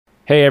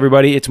Hey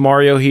everybody, it's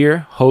Mario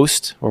here,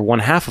 host, or one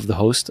half of the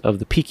host of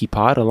the Peaky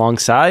Pod,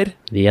 alongside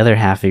the other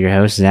half of your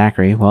host,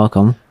 Zachary.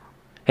 Welcome.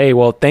 Hey,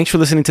 well, thanks for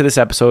listening to this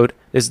episode.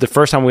 This is the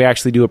first time we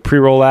actually do a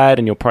pre-roll ad,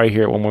 and you'll probably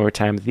hear it one more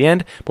time at the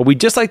end. But we'd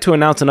just like to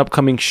announce an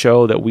upcoming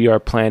show that we are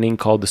planning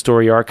called the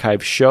Story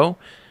Archive Show.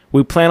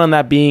 We plan on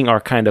that being our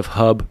kind of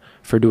hub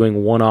for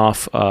doing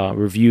one-off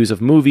reviews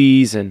of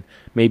movies and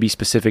maybe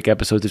specific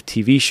episodes of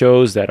TV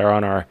shows that are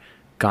on our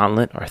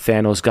gauntlet, our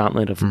Thanos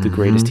gauntlet of the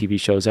greatest TV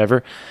shows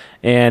ever.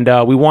 And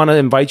we want to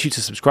invite you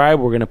to subscribe.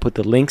 We're going to put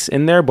the links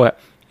in there, but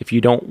if you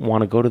don't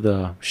want to go to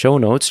the show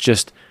notes,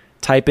 just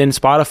type in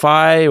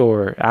Spotify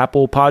or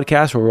Apple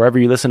Podcasts or wherever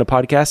you listen to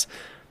podcasts,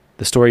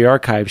 the Story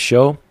Archive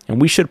Show, and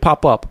we should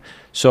pop up.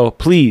 So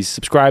please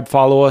subscribe,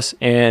 follow us,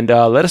 and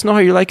let us know how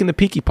you're liking the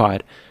Peaky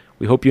Pod.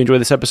 We hope you enjoy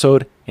this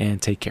episode,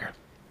 and take care.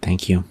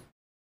 Thank you.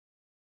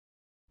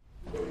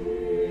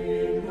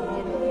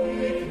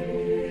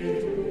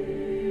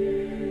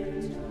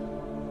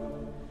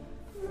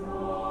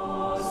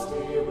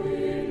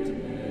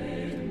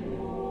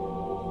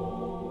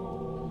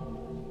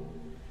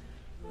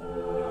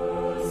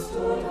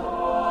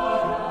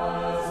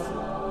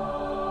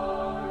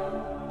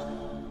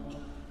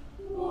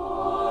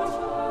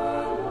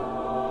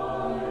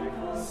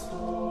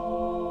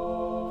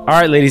 All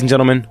right, ladies and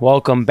gentlemen,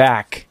 welcome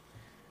back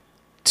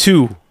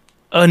to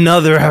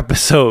another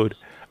episode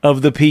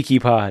of the Peaky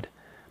Pod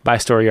by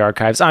Story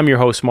Archives. I'm your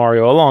host,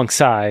 Mario,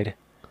 alongside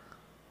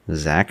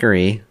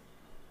Zachary.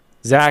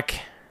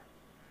 Zach.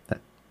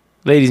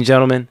 Ladies and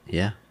gentlemen,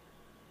 Yeah.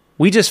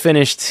 we just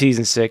finished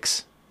season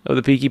 6 of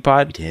the Peaky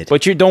Pod. We did.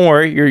 But don't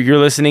worry, you're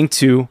listening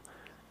to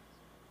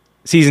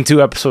season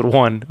 2, episode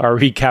 1, our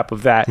recap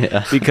of that.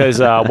 Yeah. Because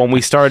when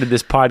we started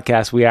this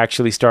podcast, we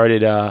actually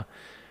started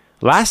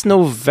last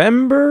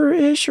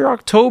November-ish or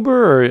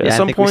October or at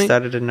some I think point. we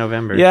started in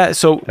November. Yeah,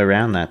 so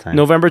around that time.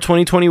 November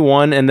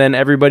 2021, and then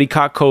everybody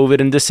caught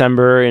COVID in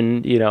December,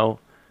 and it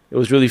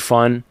was really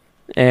fun.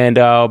 And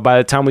by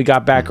the time we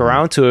got back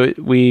around to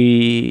it,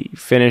 we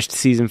finished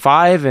season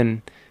 5,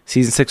 and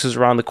season 6 was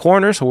around the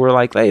corner. So we're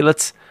like, hey,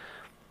 let's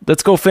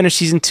go finish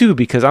season 2,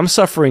 because I'm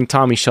suffering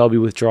Tommy Shelby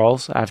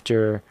withdrawals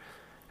after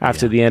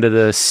the end of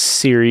the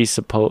series.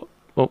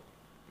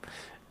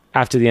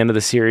 After the end of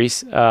the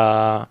series.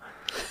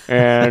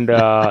 And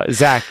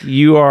Zach,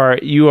 you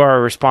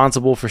are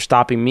responsible for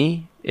stopping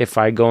me if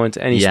I go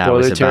into any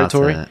spoiler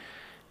territory. I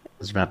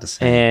was about to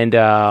say. And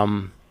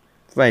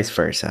vice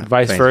versa.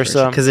 Vice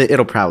versa. Because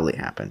it'll probably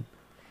happen.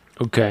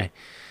 Okay.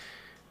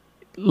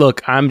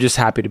 Look, I'm just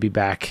happy to be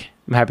back.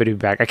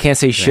 I can't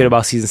say shit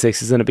about season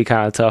 6. It's going to be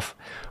kind of tough.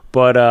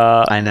 But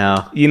I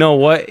know. You know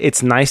what?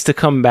 It's nice to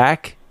come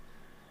back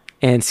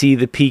and see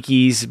the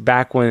Peakies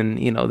back when,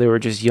 they were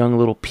just young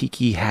little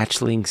Peaky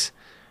hatchlings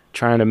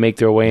trying to make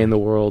their way in the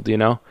world, We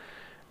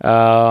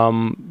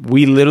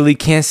literally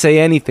can't say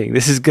anything.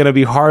 This is going to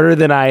be harder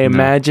than I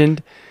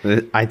imagined.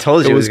 I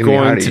told you it was going to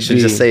be harder. You should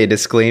just say a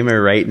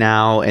disclaimer right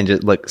now and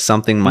just look,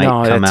 something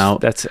might come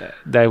out.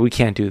 That we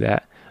can't do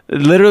that.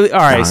 Literally.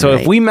 All right. So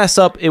if we mess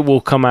up, it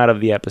will come out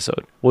of the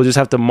episode. We'll just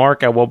have to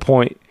mark at what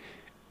point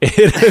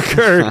it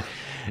occurred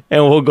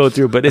and we'll go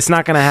through, but it's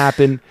not going to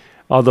happen.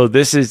 Although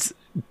this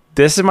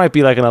might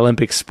be like an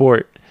Olympic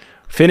sport.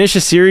 Finish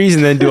a series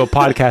and then do a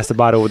podcast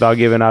about it without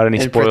giving out any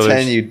spoilers.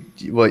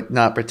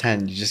 Not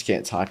pretend. You just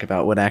can't talk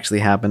about what actually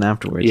happened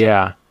afterwards.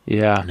 Yeah.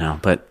 No,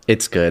 but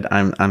it's good.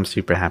 I'm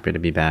super happy to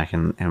be back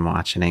and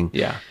watching.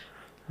 Yeah.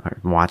 Or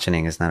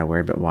watching is not a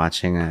word, but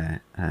watching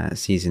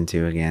season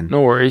 2 again.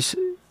 No worries.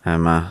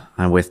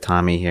 I'm with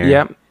Tommy here.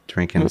 Yep.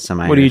 Drinking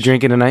some Irish. What are you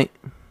drinking tonight?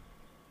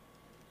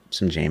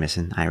 Some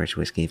Jameson, Irish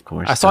whiskey, of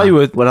course. I saw you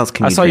with. What else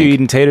can you I saw drink? you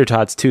eating tater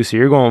tots too, so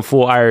you're going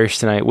full Irish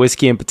tonight.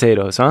 Whiskey and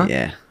potatoes, huh?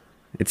 Yeah.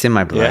 It's in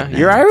my blood. Yeah, now.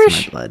 you're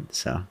Irish? It's in my blood,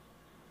 so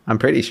I'm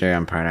pretty sure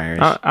I'm part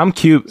Irish. I'm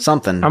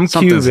Cuban. I'm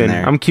Cuban.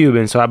 I'm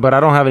Cuban. But I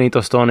don't have any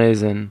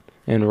tostones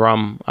and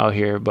rum out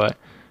here. But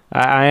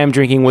I am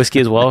drinking whiskey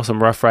as well.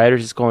 Some Rough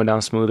Riders. It's going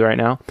down smooth right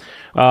now.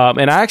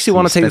 And I actually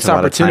want to take this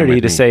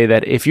opportunity to say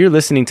that if you're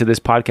listening to this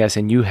podcast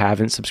and you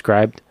haven't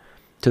subscribed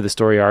to the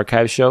Story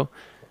Archive Show,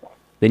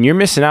 then you're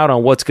missing out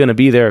on what's going to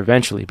be there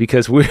eventually,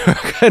 because we're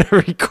going to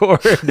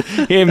record.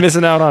 You ain't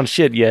missing out on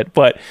shit yet,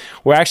 but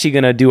we're actually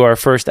going to do our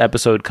first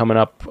episode coming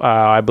up.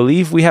 I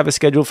believe we have a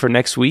schedule for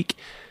next week,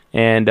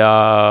 and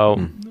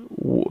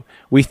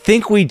we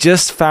think we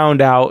just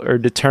found out or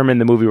determined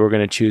the movie we're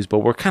going to choose, but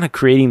we're kind of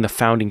creating the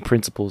founding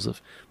principles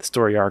of the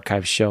Story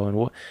Archive Show,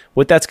 and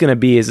what that's going to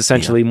be is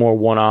essentially more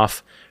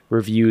one-off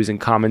reviews and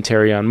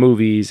commentary on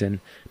movies, and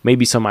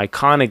maybe some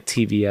iconic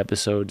TV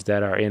episodes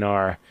that are in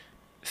our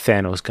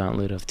Thanos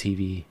gauntlet of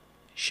TV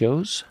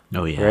shows.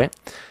 Oh yeah. Right.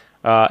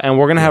 And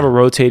we're gonna have a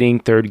rotating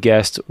third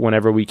guest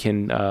whenever we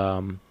can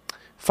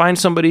find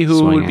somebody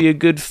who would be a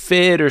good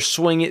fit or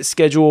swing it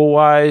schedule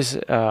wise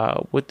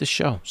with the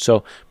show.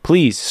 So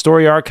please,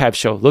 Story Archive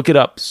Show, look it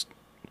up.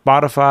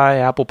 Spotify,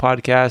 Apple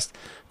Podcast,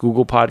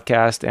 Google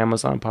Podcast,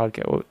 Amazon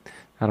Podcast.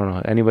 I don't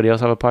know. Anybody else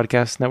have a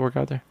podcast network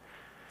out there?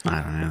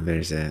 I don't know.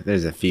 There's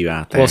a few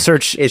out there. Well,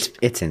 search it's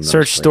in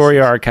search places. Story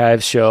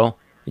Archives Show.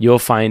 You'll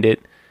find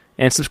it.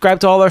 And subscribe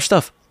to all our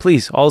stuff.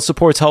 Please, all the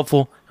support's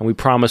helpful, and we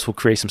promise we'll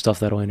create some stuff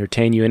that'll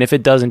entertain you. And if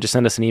it doesn't, just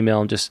send us an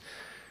email and just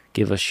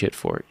give us shit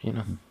for it, you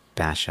know.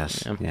 Bash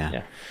us.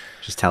 Yeah.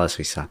 Just tell us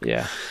we suck.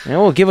 Yeah. And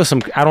well, give us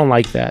some, I don't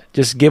like that.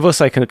 Just give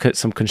us like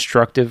some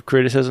constructive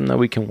criticism that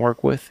we can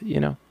work with, you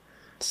know.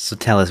 So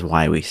tell us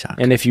why we suck.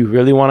 And if you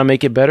really want to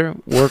make it better,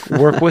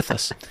 work with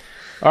us.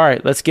 All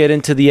right, let's get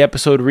into the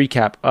episode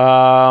recap.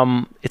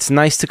 It's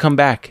nice to come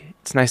back.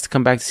 It's nice to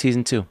come back to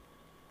season 2.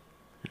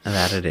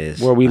 That it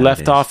is. Where we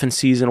left off in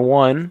season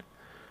 1,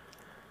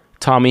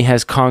 Tommy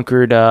has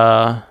conquered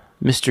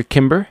Mr.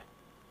 Kimber.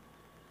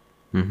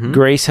 Mm-hmm.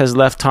 Grace has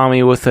left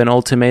Tommy with an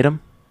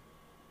ultimatum.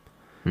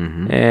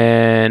 Mm-hmm.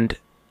 And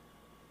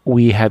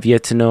we have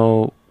yet to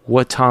know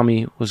what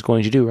Tommy was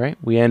going to do, right?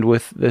 We end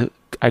with the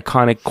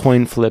iconic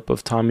coin flip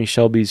of Tommy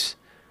Shelby's.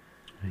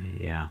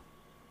 Yeah.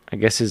 I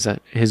guess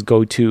his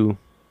go-to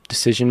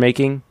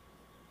decision-making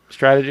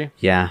strategy.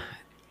 Yeah.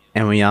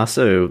 And we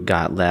also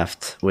got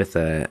left with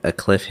a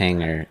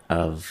cliffhanger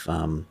of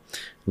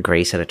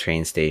Grace at a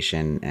train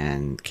station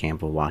and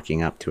Campbell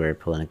walking up to her,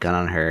 pulling a gun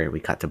on her. We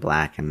cut to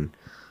black and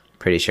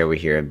pretty sure we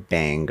hear a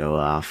bang go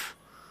off.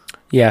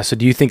 Yeah, so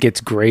do you think it's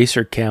Grace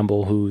or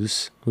Campbell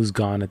who's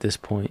gone at this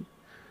point?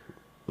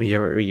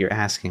 You're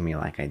asking me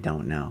like I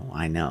don't know.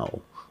 I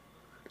know.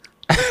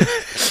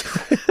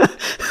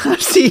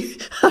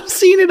 I've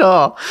seen it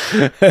all.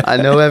 I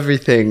know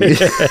everything.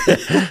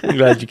 I'm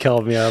glad you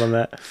called me out on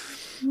that.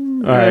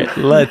 All right,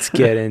 let's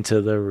get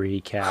into the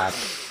recap.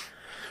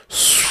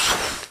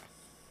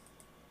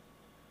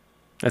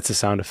 That's a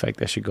sound effect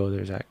that should go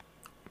there, Zach.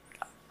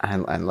 I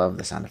love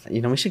the sound effect.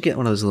 You know, we should get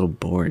one of those little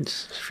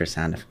boards for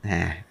sound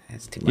effect.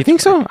 It's too much. You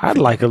think so? I'd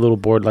like a little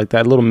board like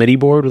that, a little MIDI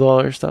board with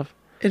all our stuff.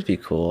 It'd be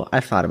cool. I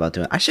thought about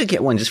doing it. I should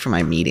get one just for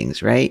my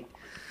meetings, right?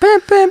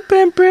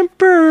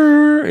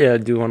 Yeah,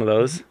 do one of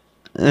those.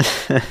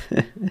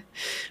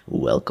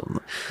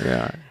 Welcome.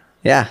 Yeah.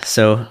 Yeah,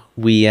 so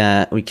we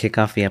kick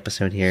off the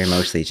episode here,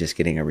 mostly just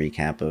getting a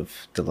recap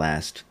of the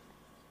last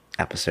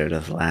episode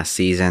of the last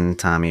season.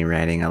 Tommy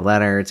writing a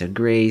letter to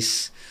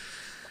Grace,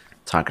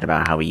 talking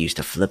about how he used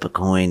to flip a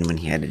coin when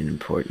he had an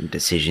important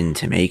decision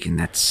to make, and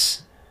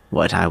that's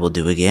what I will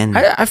do again.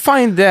 I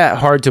find that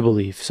hard to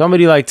believe.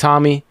 Somebody like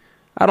Tommy,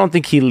 I don't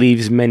think he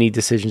leaves many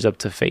decisions up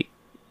to fate.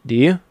 Do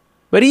you?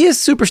 But he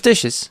is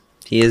superstitious.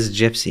 He is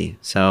gypsy,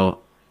 so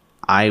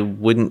I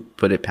wouldn't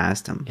put it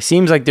past him. It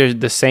seems like they're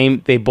the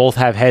same. They both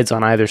have heads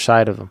on either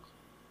side of them.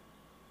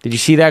 Did you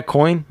see that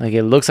coin? Like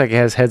it looks like it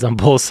has heads on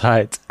both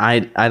sides. I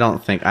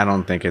don't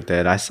think it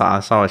did. I saw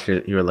what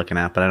you were looking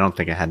at, but I don't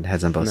think it had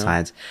heads on both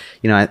sides.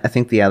 You know, I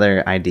think the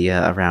other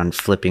idea around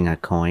flipping a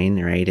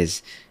coin, right,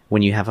 is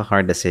when you have a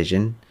hard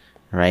decision,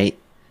 right?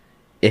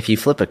 If you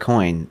flip a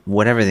coin,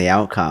 whatever the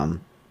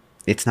outcome,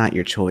 it's not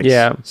your choice.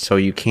 Yeah. So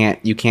you can't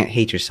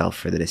hate yourself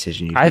for the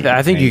decision you made.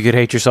 I think you could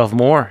hate yourself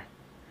more.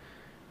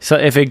 So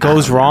if it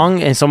goes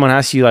wrong and someone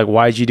asks you like,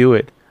 "Why'd you do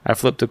it?" I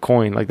flipped a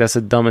coin. Like that's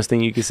the dumbest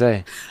thing you could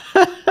say.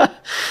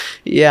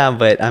 Yeah,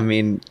 but I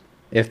mean,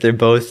 if they're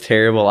both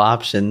terrible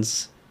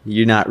options,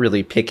 you're not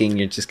really picking.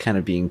 You're just kind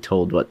of being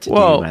told what to do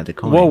by the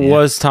coin. What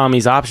was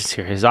Tommy's options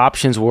here? His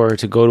options were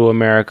to go to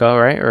America,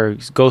 right, or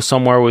go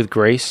somewhere with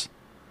Grace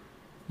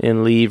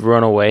and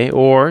run away,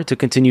 or to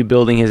continue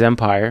building his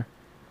empire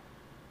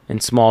in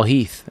Small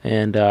Heath.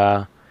 And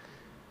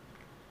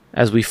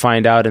as we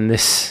find out in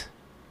this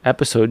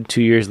episode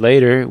 2 years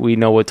later, we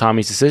know what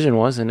Tommy's decision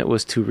was, and it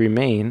was to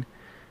remain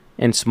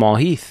in Small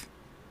Heath.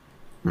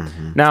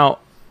 Mm-hmm. Now,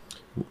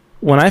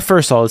 when I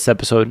first saw this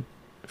episode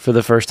for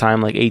the first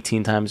time, like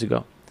 18 times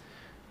ago,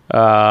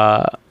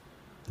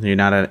 you're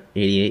not at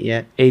 88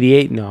 yet?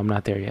 88? No, I'm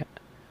not there yet.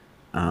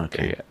 Oh,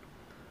 okay. Yet.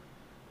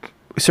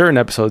 Certain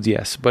episodes,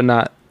 yes, but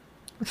not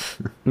this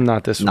one.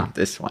 Not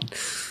this one.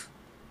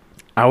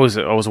 I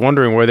was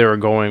wondering where they were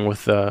going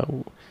with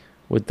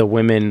the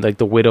women, like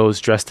the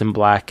widows dressed in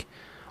black.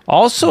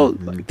 Also,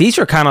 these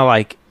are kind of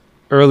like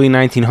early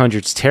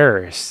 1900s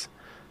terrorists.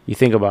 You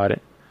think about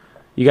it.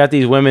 You got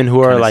these women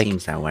who are like,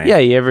 seems that way. Yeah,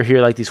 you ever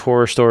hear like these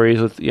horror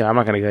stories with, I'm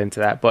not going to get into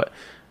that, but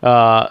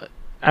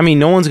I mean,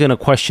 no one's going to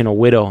question a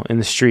widow in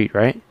the street,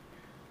 right?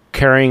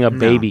 Carrying a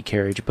baby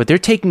carriage, but they're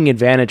taking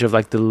advantage of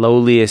like the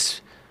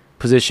lowliest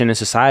position in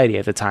society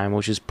at the time,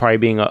 which is probably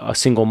being a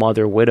single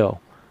mother widow,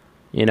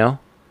 in a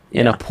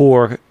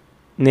poor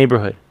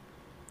neighborhood.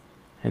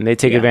 And they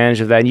take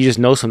advantage of that, and you just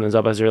know something's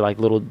up as they're like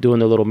doing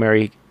their little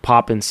Mary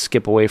Poppins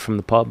skip away from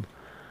the pub.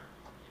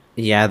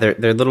 Yeah,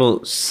 their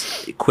little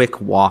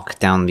quick walk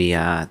down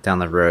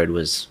the road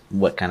was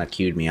what kind of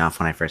cued me off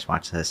when I first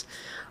watched this.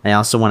 I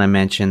also want to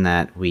mention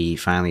that we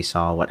finally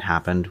saw what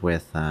happened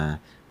with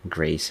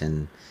Grace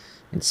and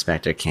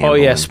Inspector Campbell. Oh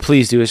yes,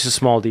 please do. It's a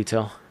small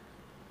detail.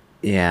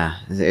 Yeah,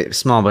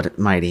 small but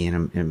mighty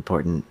and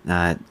important.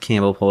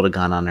 Campbell pulled a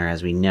gun on her,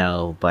 as we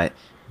know, but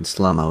in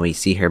slow-mo, we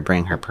see her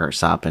bring her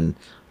purse up and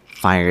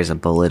fires a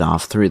bullet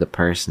off through the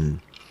purse and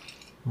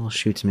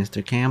shoots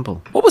Mr.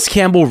 Campbell. What was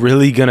Campbell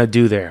really going to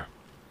do there?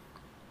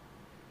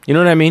 You know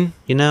what I mean?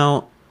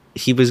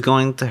 He was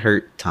going to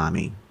hurt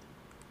Tommy.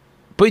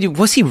 But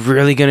was he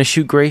really going to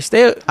shoot Grace?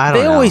 They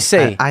always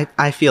say.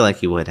 I feel like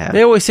he would have.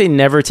 They always say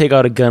never take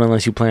out a gun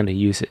unless you plan to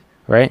use it,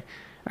 right?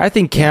 I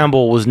think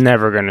Campbell was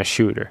never going to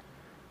shoot her.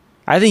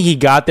 I think he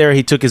got there,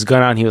 he took his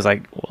gun out, and he was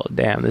like, well,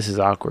 damn, this is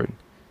awkward.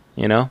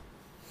 You know?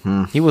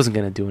 He wasn't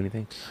going to do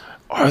anything.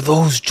 Are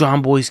those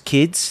John Boy's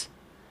kids?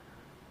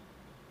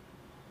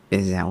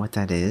 Is that what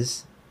that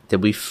is?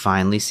 Did we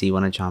finally see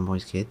one of John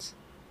Boy's kids?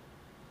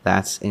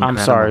 That's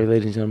incredible. I'm sorry,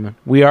 ladies and gentlemen.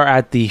 We are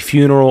at the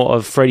funeral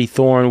of Freddie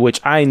Thorne, which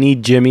I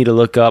need Jimmy to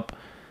look up.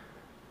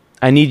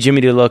 I need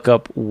Jimmy to look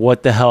up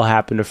what the hell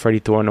happened to Freddie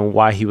Thorne and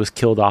why he was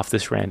killed off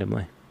this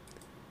randomly.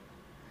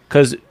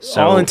 Because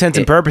all intents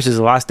and purposes,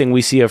 the last thing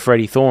we see of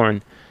Freddie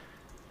Thorne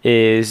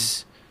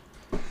is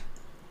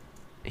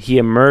he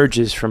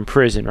emerges from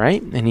prison,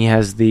 right? And he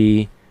has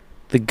the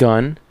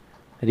gun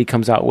that he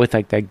comes out with,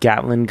 like that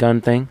Gatling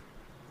gun thing.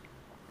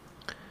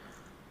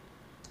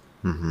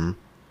 Mm-hmm.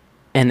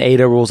 And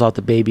Ada rolls out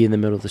the baby in the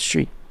middle of the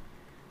street.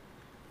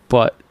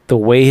 But the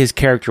way his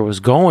character was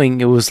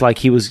going, it was like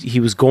he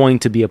was going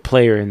to be a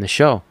player in the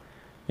show.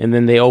 And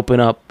then they open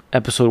up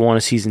episode 1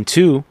 of season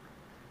 2,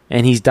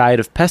 and he's died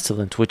of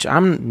pestilence, which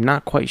I'm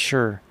not quite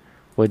sure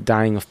what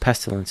dying of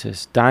pestilence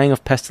is. Dying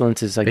of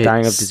pestilence is like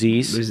dying of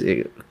disease.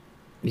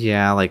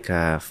 Like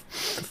a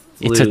flu.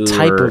 It's a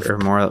type or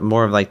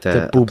more of like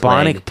the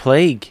bubonic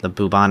plague. The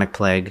bubonic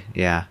plague,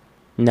 yeah.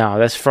 No,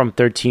 that's from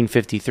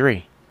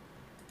 1353.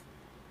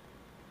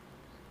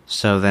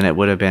 So then it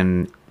would have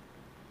been,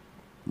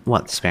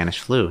 what, the Spanish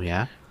flu,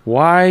 yeah?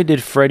 Why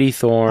did Freddie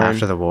Thorne...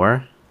 After the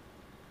war?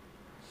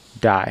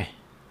 Die.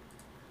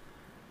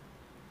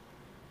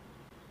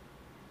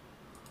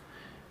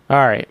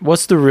 Alright,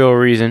 what's the real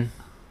reason?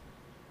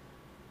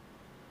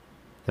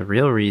 The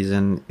real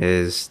reason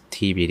is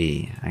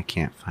TBD. I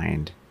can't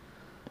find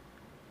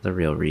the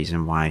real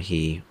reason why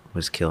he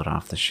was killed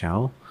off the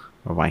show,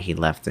 or why he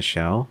left the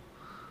show.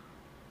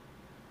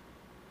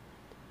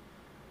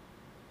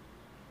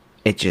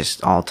 It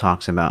just all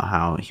talks about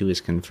how he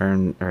was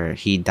confirmed, or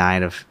he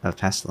died of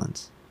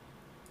pestilence.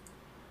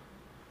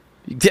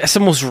 That's the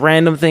most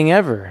random thing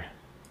ever.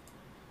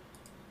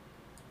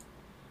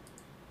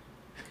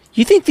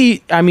 You think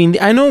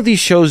I know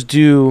these shows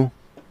do...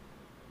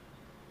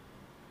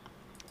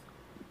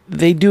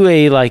 They do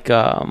a, like,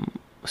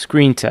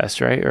 screen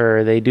test, right?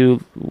 Or they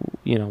do,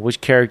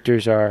 which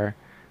characters are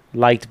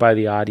liked by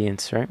the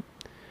audience, right?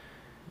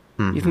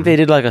 Mm-hmm. You think they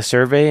did, like, a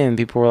survey and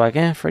people were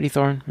like, Freddie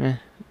Thorne,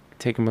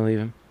 take him or leave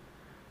him.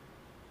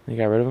 They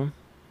got rid of him?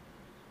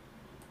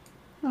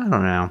 I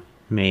don't know.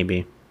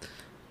 Maybe.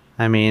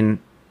 I mean,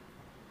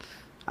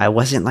 I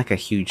wasn't like a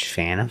huge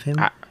fan of him,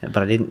 but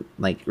I didn't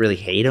like really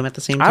hate him at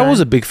the same time. I was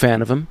a big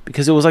fan of him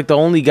because it was like the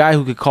only guy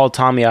who could call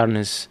Tommy out on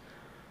his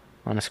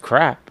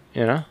crap,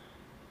 you know?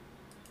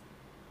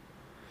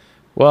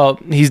 Well,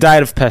 he's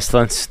died of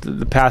pestilence.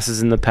 The past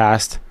is in the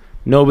past.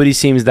 Nobody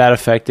seems that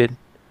affected.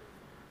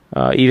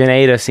 Even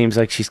Ada seems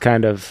like she's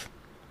kind of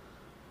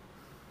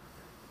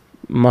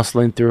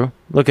muscling through.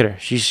 Look at her.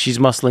 She's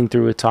muscling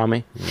through with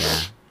Tommy.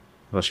 Yeah.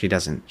 Well, she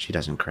doesn't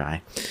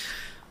cry.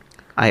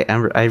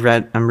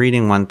 I'm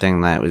reading one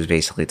thing that was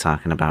basically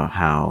talking about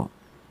how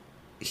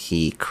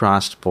he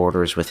crossed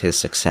borders with his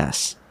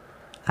success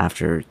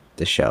after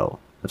the show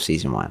of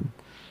season 1.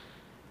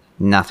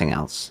 Nothing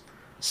else.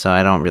 So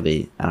I don't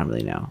really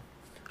know.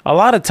 A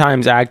lot of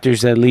times actors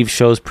that leave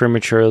shows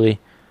prematurely,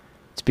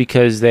 it's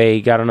because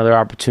they got another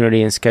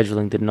opportunity and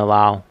scheduling didn't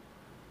allow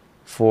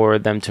for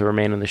them to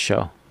remain on the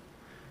show.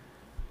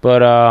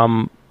 But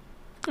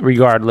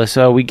regardless,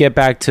 we get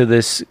back to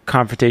this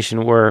confrontation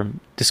or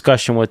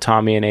discussion with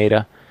Tommy and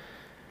Ada.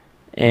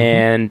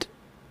 And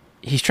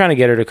he's trying to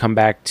get her to come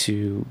back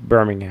to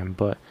Birmingham,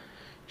 but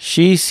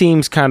she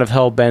seems kind of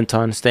hell-bent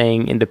on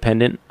staying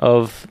independent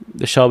of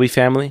the Shelby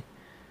family.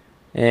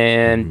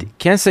 And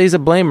can't say he's a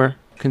blamer,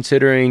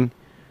 considering,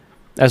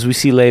 as we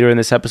see later in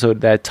this episode,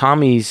 that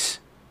Tommy's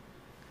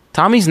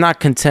not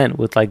content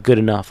with, like, good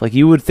enough. Like,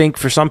 you would think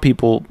for some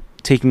people,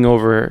 taking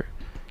over...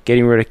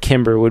 Getting rid of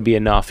Kimber would be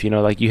enough,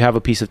 like you have a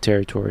piece of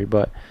territory,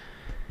 but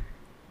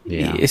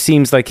it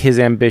seems like his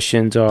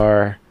ambitions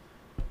are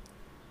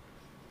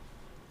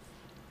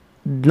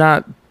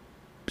not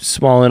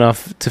small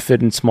enough to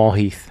fit in Small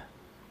Heath.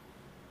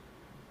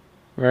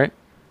 Right?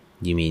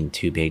 You mean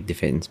too big to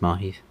fit in Small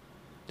Heath?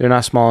 They're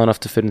not small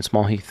enough to fit in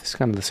Small Heath. It's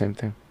kind of the same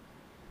thing.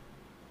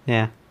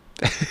 Yeah.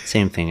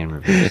 Same thing in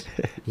reverse.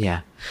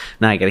 Yeah.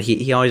 No, I get it.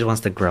 He always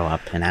wants to grow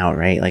up and out,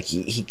 right? Like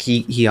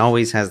he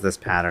always has this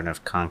pattern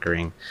of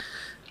conquering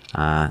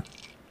one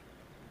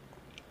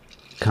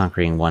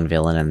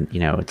villain, and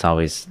it's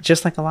always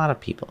just like a lot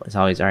of people. It's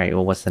always all right.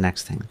 Well, what's the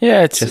next thing?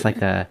 Yeah, it's just like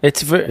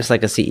just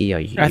like a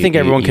CEO. I think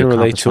everyone can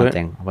relate to it.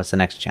 What's the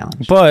next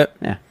challenge? But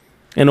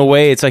in a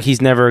way, it's like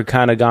he's never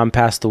kind of gone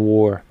past the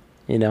war.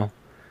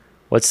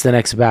 What's the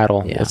next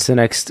battle? Yeah.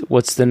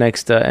 What's the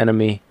next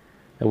enemy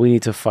that we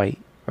need to fight?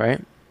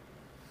 Right?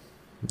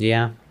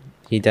 Yeah,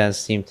 he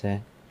does seem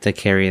to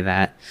carry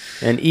that,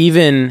 and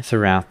even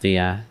throughout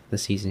the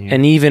season here.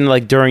 And even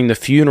like during the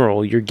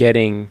funeral, you're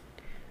getting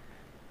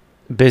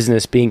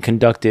business being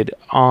conducted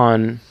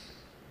on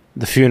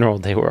the funeral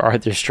day where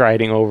Arthur's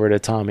striding over to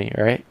Tommy,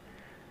 right?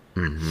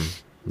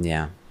 Mm-hmm.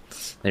 Yeah.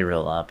 They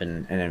roll up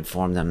and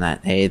inform them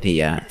that, hey,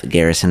 the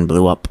garrison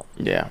blew up.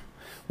 Yeah.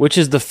 Which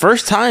is the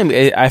first time,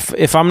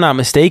 if I'm not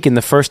mistaken,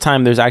 the first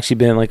time there's actually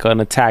been like an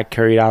attack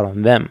carried out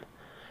on them.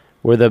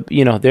 Where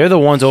they're the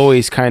ones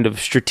always kind of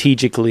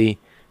strategically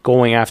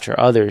going after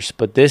others.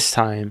 But this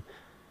time,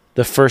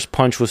 the first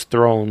punch was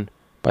thrown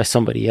by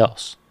somebody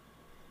else.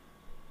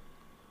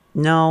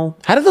 No.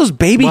 How did those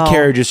baby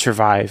carriages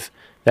survive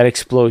that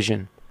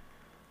explosion?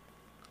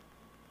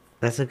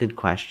 That's a good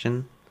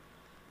question.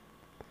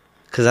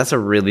 Because that's a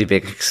really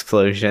big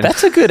explosion.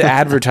 That's a good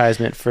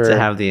advertisement for to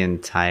have the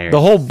entire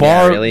the whole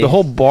bar. Yeah, really? The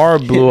whole bar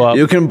blew up.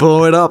 You can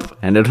blow it up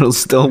and it'll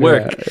still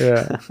work.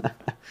 Yeah.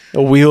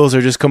 The wheels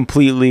are just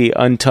completely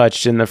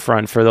untouched in the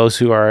front. For those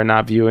who are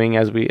not viewing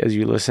as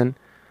you listen,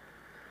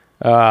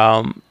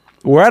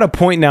 we're at a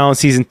point now in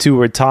season 2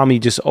 where Tommy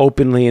just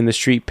openly in the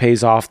street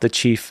pays off the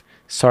chief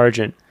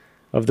sergeant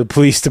of the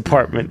police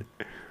department.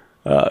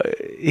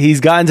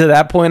 He's gotten to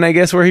that point, I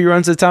guess, where he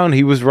runs the town.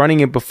 He was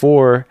running it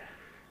before.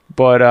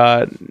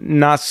 But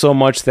not so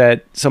much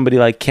that somebody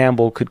like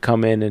Campbell could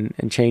come in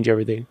and change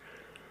everything.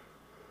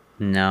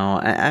 No,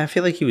 I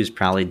feel like he was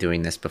probably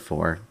doing this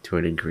before to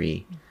a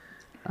degree.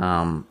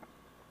 But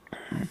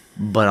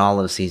all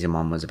of season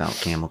 1 was about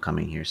Campbell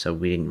coming here, so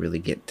we didn't really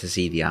get to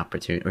see the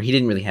opportunity, or he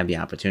didn't really have the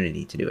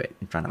opportunity to do it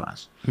in front of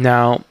us.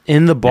 Now,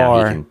 in the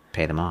bar, now he can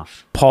pay them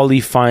off.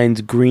 Paulie finds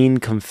green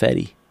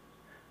confetti,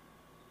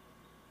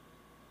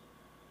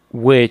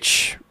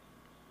 which...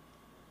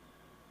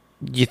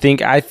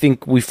 I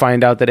think we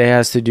find out that it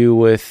has to do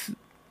with,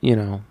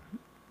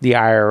 the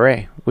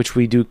IRA, which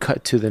we do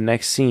cut to the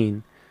next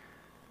scene.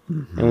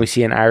 Mm-hmm. And we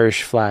see an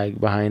Irish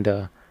flag behind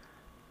a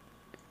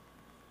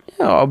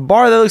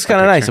bar that looks kind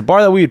of nice. A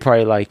bar that we'd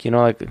probably like,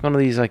 like one of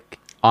these, like...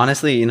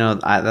 Honestly,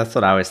 that's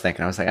what I was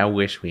thinking. I was like, I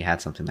wish we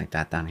had something like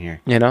that down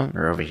here.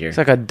 Or over here. It's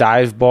like a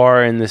dive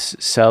bar in this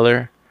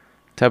cellar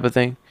type of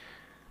thing.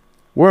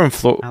 We're in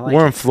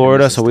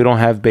Florida, so we don't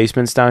have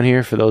basements down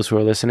here, for those who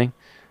are listening.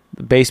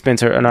 The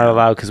basements are not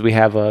allowed because we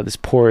have this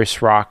porous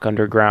rock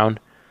underground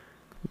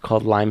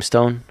called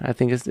limestone. I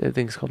think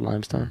it's called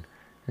limestone,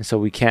 and so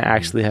we can't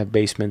actually have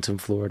basements in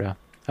Florida,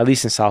 at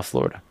least in South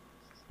Florida.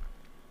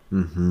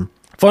 Mm-hmm.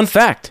 Fun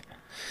fact.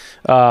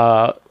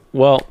 Very,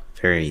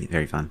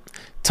 very fun.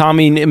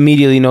 Tommy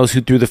immediately knows who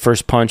threw the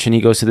first punch, and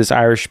he goes to this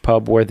Irish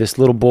pub where this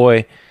little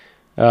boy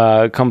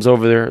comes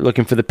over there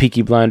looking for the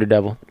Peaky Blinder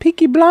Devil.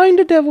 Peaky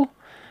Blinder Devil.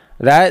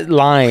 That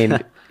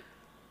line.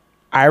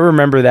 I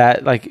remember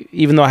that, like,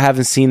 even though I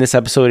haven't seen this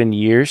episode in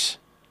years.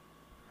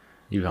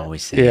 You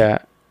always say,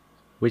 yeah.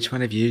 Which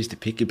one of you is the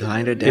Peaky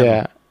Blinder Devil?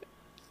 Yeah.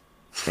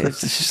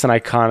 It's just an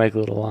iconic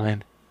little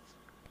line.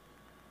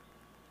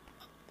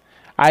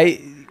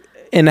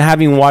 And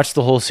having watched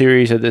the whole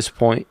series at this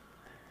point,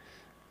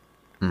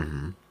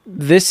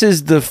 this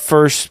is the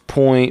first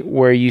point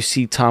where you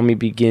see Tommy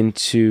begin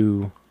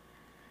to...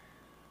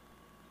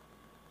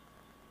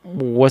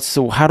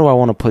 how do I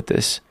want to put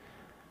this?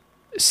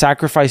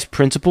 Sacrifice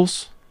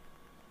principles,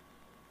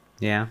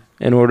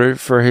 in order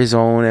for his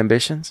own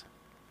ambitions.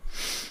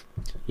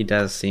 He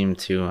does seem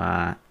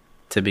to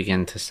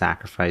begin to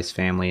sacrifice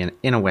family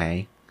in a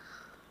way,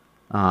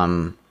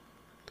 or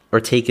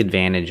take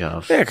advantage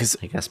of. Yeah, because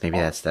I guess maybe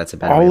that's a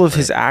better. All of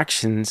his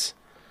actions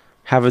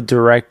have a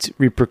direct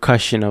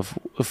repercussion of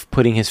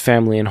putting his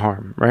family in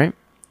harm, right?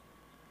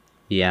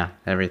 Yeah,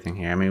 everything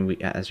here. I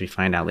mean, as we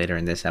find out later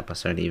in this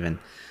episode, even,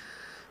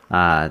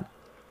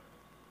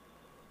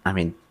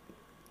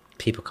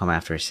 people come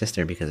after his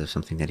sister because of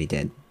something that he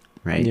did,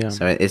 right? Yeah.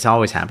 So it's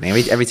always happening.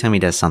 Every time he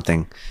does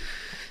something,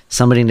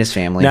 somebody in his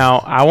family...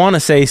 Now, I want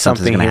to say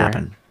something going to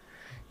happen.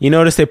 You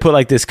notice they put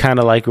like this kind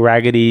of like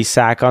raggedy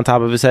sack on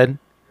top of his head?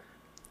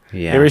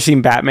 Yeah. You ever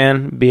seen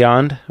Batman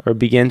Beyond or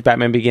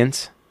Batman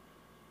Begins?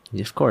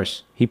 Yeah, of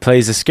course. He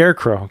plays the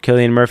Scarecrow.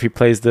 Cillian Murphy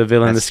plays the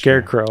villain, the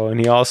Scarecrow, true. And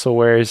he also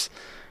wears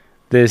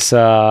this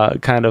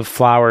kind of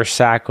flour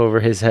sack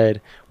over his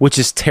head, which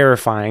is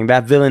terrifying.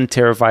 That villain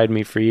terrified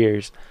me for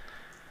years.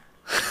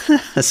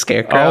 A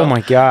Scarecrow. Oh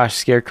my gosh,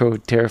 Scarecrow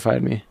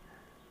terrified me.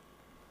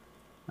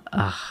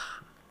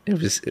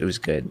 It was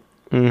good.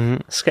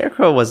 Mm-hmm.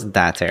 Scarecrow wasn't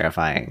that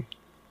terrifying.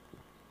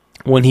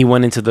 When he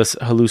went into this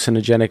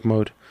hallucinogenic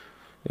mode,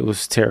 it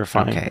was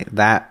terrifying. Okay,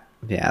 that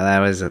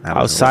was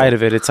outside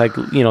of it. It's like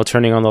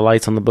turning on the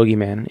lights on the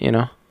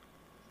boogeyman.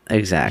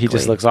 Exactly. He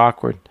just looks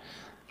awkward.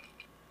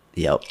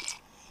 Yep.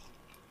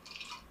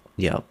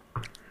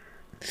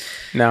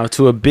 Now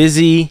to a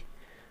busy.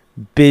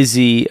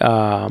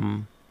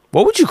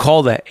 What would you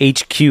call that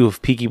HQ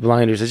of Peaky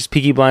Blinders? Is it just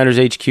Peaky Blinders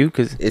HQ?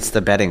 Because it's the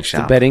betting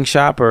shop. The betting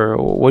shop, or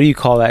what do you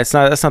call that?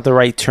 That's not the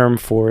right term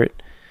for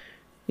it.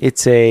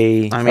 It's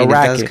a racket. It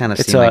does kind of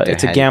seem like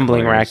it's a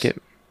gambling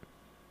racket.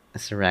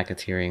 It's a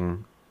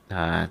racketeering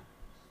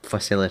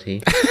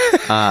facility.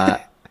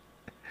 But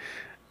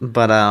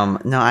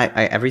no,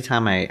 I every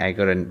time I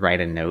go to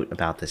write a note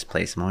about this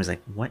place, I'm always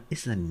like, what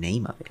is the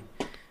name of it?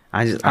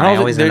 I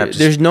always end up just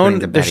there's no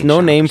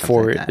name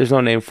for it. There's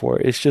no name for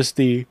it. It's just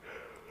the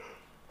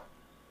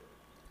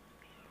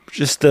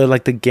just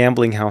the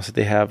gambling house that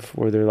they have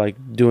where they're like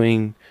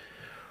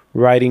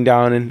writing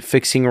down and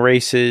fixing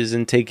races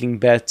and taking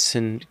bets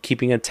and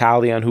keeping a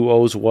tally on who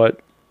owes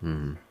what.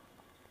 Mm-hmm.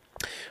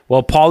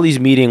 Well, Paulie's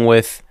meeting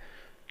with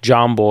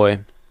John Boy,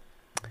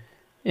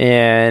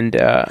 and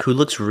who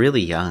looks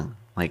really young.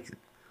 Like,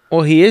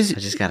 well, he is. I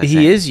just gotta he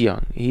say. is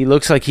young. He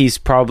looks like he's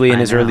probably in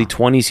his early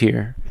 20s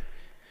here,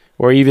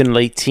 or even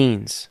late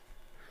teens.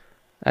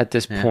 At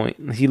this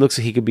point, he looks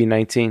like he could be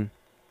 19.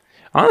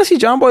 Honestly,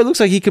 John Boy looks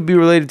like he could be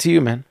related to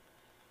you, man.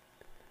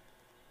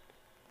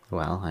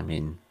 Well, I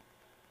mean,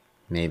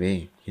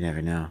 maybe. You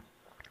never know.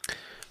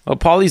 Well,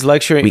 Paulie's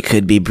lecturing. We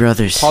could be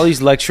brothers.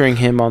 Paulie's lecturing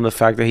him on the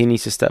fact that he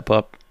needs to step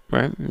up,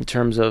 right? In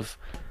terms of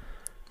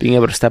being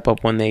able to step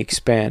up when they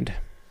expand.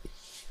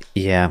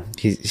 Yeah,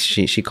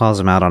 she calls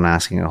him out on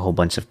asking a whole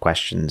bunch of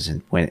questions,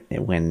 and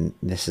when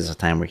this is a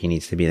time where he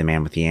needs to be the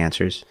man with the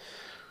answers.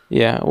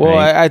 Yeah, well,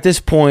 right? At this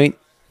point,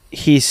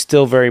 he's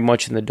still very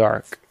much in the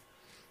dark.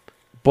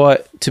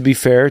 But to be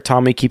fair,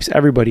 Tommy keeps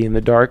everybody in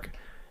the dark,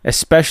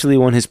 especially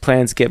when his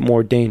plans get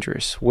more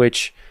dangerous,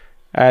 which,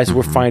 as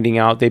we're finding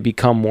out, they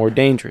become more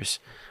dangerous.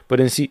 But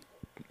in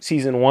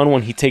season 1,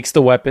 when he takes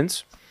the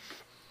weapons,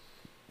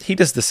 he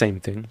does the same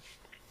thing.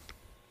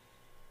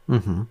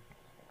 Mm-hmm.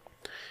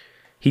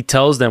 He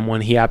tells them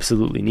when he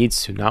absolutely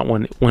needs to, not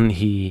when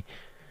he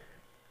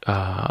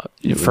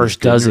first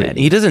does it.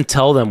 He doesn't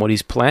tell them what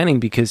he's planning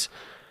because,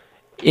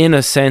 in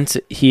a sense,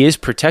 he is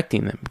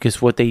protecting them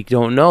because what they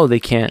don't know, they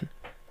can't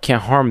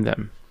harm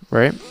them,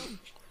 right?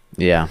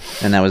 Yeah,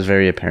 and that was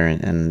very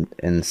apparent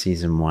in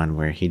season 1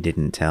 where he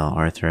didn't tell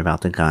Arthur about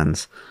the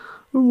guns.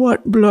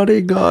 What bloody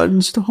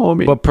guns,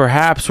 Tommy? But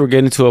perhaps we're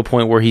getting to a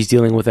point where he's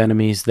dealing with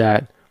enemies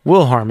that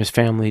will harm his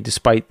family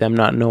despite them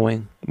not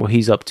knowing what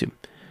he's up to.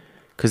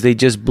 Because they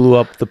just blew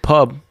up the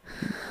pub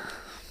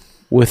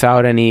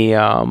without any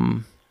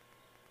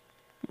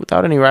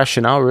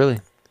rationale, really.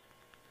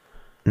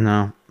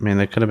 No, I mean,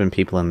 there could have been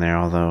people in there,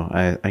 although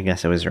I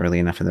guess it was early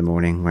enough in the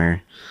morning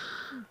where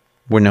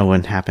no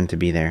one happened to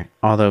be there.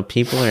 Although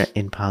people are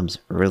in pubs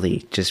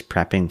early just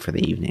prepping for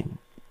the evening.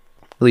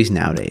 At least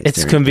nowadays.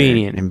 It's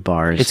convenient. In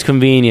bars. It's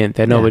convenient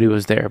that nobody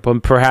was there.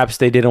 But perhaps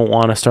they didn't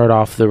want to start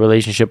off the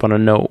relationship on a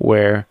note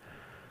where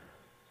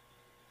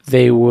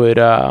they would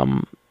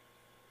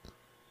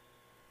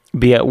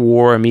be at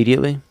war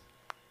immediately.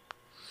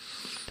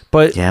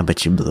 But yeah,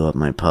 but you blew up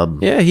my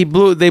pub. Yeah, they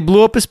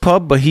blew up his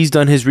pub, but he's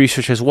done his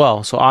research as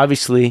well. So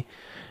obviously,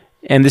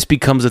 and this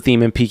becomes a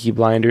theme in Peaky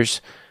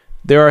Blinders,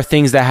 there are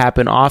things that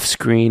happen off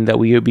screen that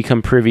we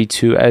become privy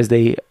to as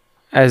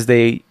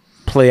they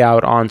play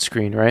out on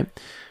screen, right?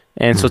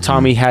 And so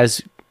Tommy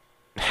has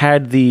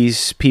had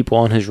these people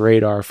on his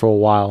radar for a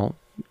while,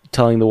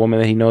 telling the woman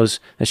that he knows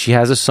that she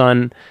has a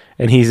son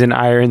and he's in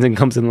irons and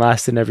comes in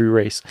last in every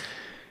race.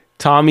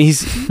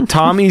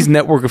 Tommy's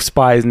network of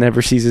spies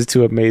never ceases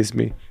to amaze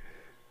me.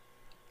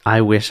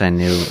 I wish I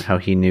knew how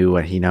he knew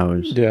what he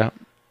knows. Yeah.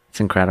 It's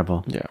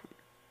incredible. Yeah.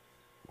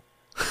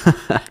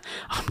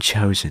 I'm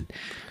chosen.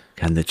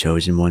 Can the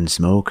chosen one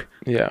smoke?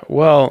 Yeah.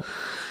 Well,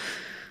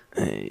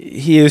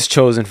 he is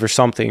chosen for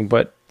something,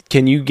 but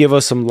can you give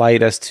us some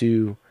light as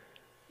to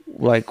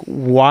like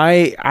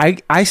why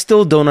I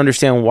still don't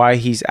understand why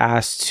he's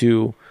asked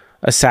to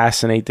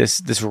assassinate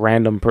this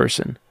random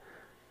person.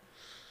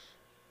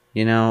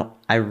 You know,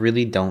 I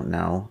really don't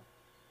know.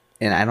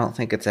 And I don't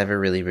think it's ever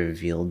really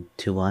revealed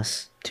to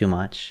us too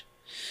much.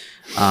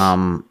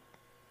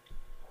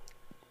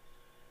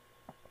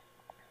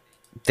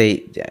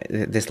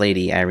 This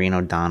lady, Irene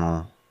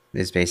O'Donnell,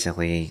 is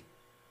basically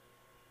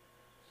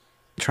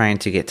trying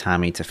to get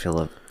Tommy to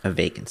fill a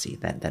vacancy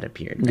that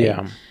appeared. Right?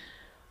 Yeah.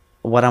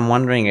 What I'm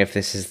wondering if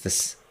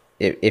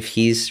if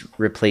he's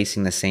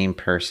replacing the same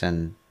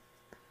person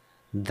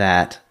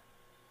that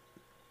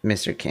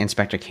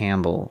Inspector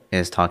Campbell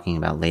is talking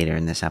about later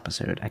in this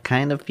episode. I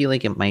kind of feel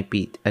like it might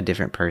be a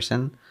different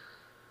person,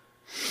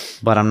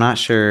 but I'm not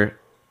sure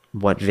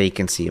what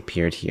vacancy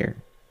appeared here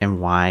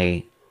and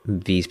why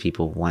these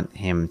people want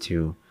him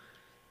to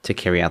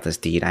carry out this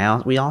deed. I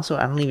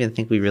don't even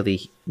think we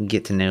really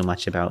get to know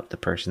much about the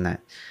person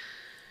that.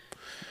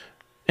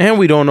 And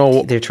we don't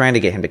know. They're trying to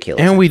get him to kill.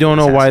 And we don't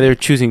know why they're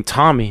choosing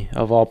Tommy,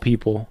 of all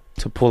people,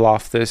 to pull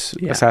off this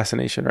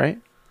assassination,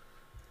 right?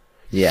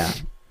 Yeah.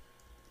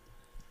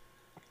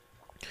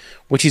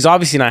 Which he's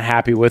obviously not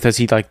happy with, as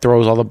he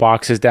throws all the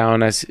boxes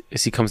down as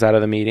he comes out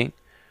of the meeting,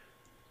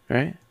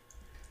 right?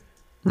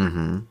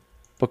 Mm-hmm.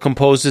 But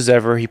composed as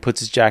ever, he puts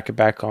his jacket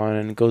back on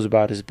and goes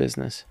about his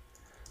business.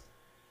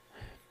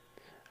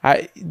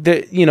 We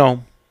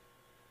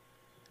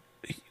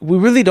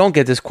really don't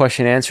get this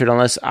question answered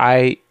unless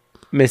I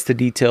miss the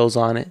details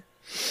on it.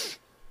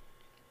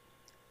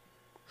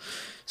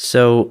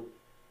 So,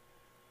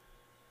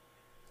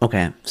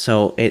 okay,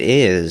 so it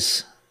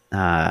is.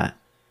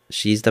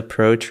 She's the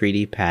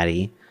pro-treaty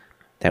Patty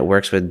that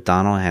works with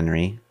Donald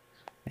Henry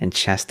and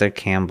Chester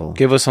Campbell.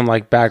 Give us some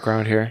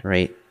background here.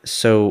 Right.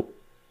 So,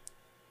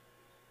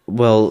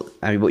 well,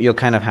 I mean, you'll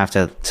kind of have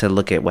to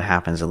look at what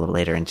happens a little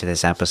later into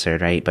this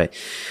episode, right? But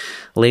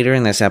later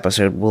in this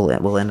episode,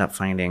 we'll end up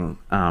finding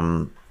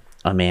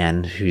a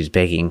man who's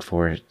begging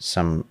for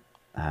some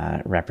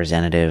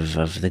representative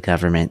of the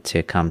government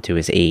to come to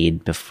his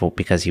aid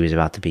because he was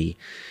about to be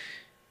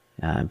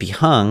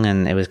hung,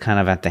 and it was kind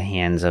of at the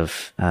hands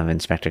of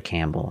Inspector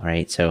Campbell,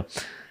 right? So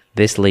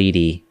this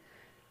lady,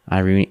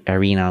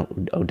 Irina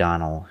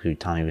O'Donnell, who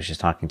Tommy was just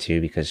talking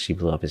to because she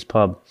blew up his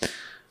pub,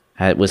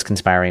 was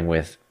conspiring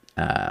with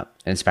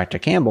Inspector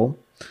Campbell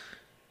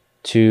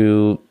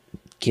to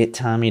get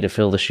Tommy to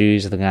fill the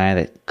shoes of the guy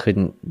that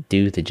couldn't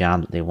do the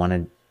job that they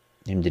wanted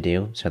him to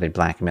do. So they're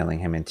blackmailing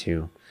him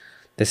into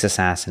this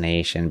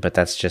assassination, but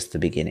that's just the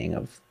beginning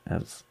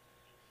of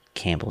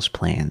Campbell's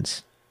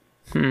plans.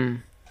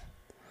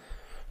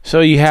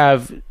 So you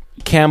have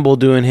Campbell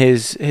doing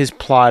his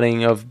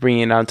plotting of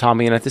bringing down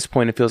Tommy, and at this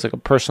point it feels like a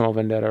personal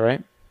vendetta,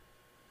 right?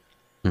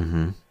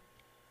 Mm-hmm.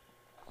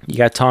 You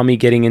got Tommy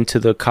getting into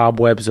the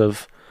cobwebs, I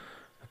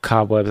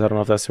don't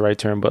know if that's the right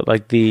term, but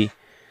like the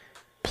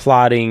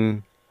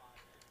plotting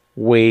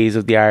ways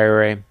of the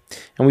IRA.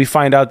 And we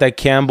find out that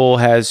Campbell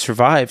has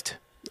survived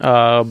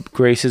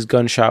Grace's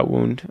gunshot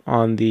wound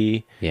on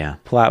the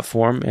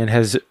platform and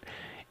has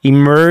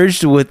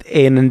emerged with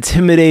an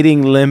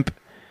intimidating limp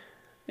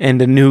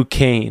and a new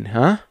cane,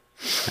 huh?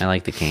 I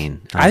like the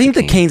cane. I think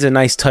the cane's a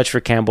nice touch for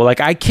Campbell. Like,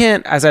 I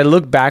can't, as I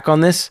look back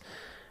on this,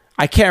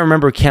 I can't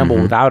remember Campbell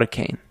without a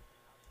cane.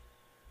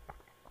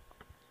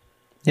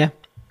 Yeah.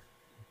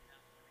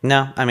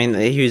 No, I mean,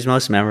 he was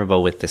most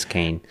memorable with this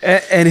cane.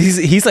 And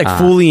he's like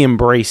fully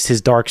embraced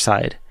his dark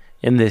side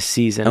in this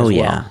season as well.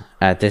 Yeah.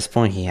 At this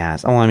point he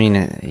has. Oh, I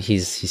mean,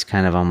 he's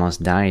kind of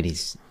almost died.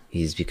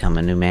 He's become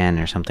a new man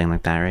or something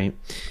like that, right?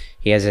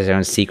 He has his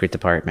own secret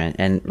department.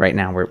 And right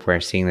now we're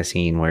seeing the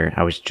scene where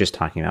I was just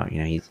talking about,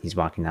 he's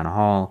walking down a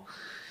hall.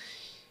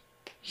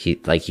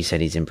 He, like you said,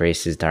 he's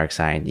embraced his dark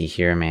side. You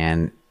hear a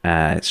man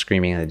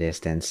screaming in the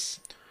distance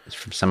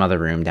from some other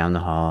room down the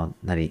hall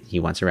that he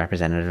wants a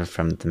representative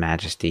from the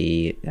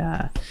Majesty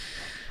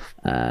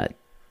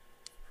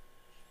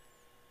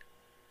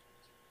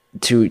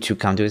to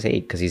come to his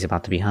aid because he's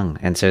about to be hung.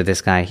 And so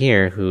this guy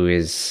here, who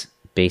is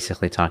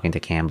basically talking to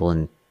Campbell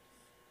and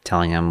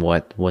telling him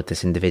what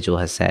this individual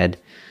has said,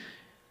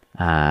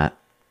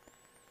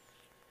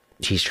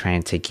 he's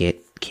trying to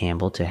get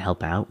Campbell to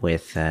help out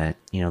with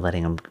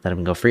letting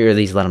him go free, or at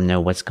least let him know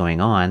what's going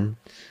on.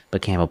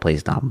 But Campbell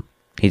plays dumb.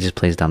 He just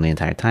plays dumb the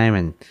entire time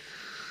and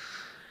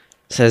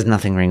says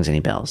nothing rings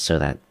any bells, so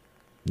that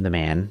the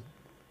man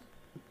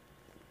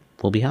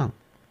will be hung.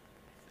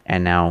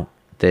 And now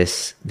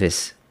this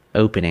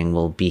opening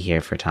will be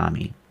here for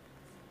Tommy.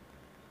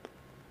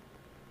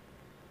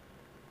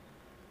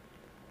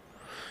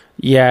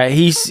 Yeah,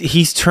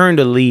 he's turned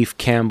a leaf,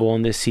 Campbell,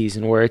 in this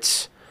season, where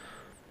it's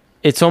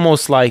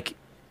almost like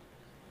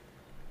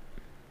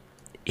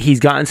he's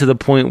gotten to the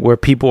point where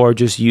people are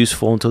just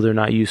useful until they're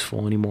not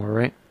useful anymore,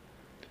 right?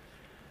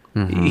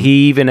 Mm-hmm.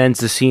 He even ends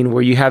the scene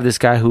where you have this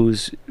guy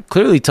who's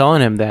clearly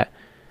telling him that,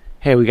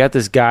 hey, we got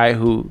this guy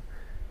who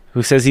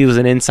says he was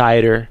an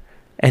insider,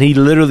 and he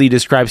literally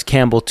describes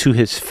Campbell to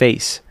his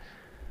face.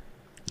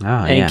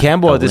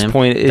 Campbell at this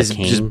point is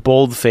just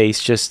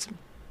bold-faced, just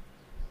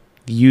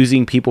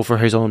using people for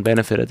his own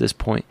benefit at this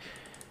point.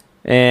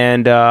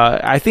 And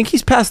I think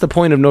he's past the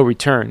point of no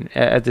return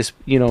at this,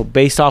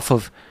 based off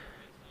of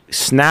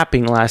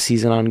snapping last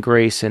season on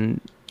Grace and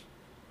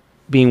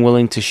being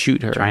willing to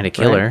shoot her. Trying to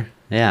kill her.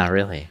 Yeah,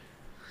 really.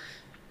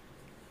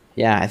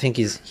 Yeah, I think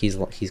he's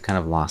kind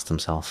of lost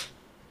himself.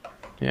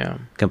 Yeah.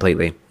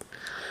 Completely.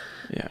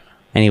 Yeah.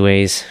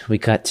 Anyways, we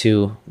cut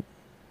to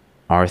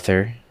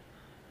Arthur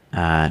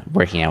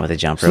working out with a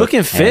jump rope. He's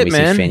looking fit,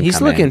 man.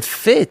 He's looking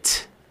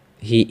fit.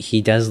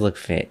 He does look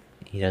fit.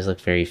 He does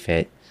look very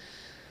fit.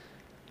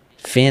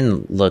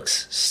 Finn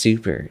looks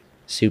super,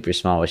 super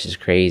small, which is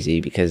crazy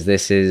because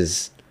this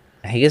is,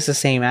 I guess, the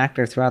same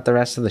actor throughout the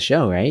rest of the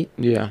show, right?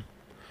 Yeah.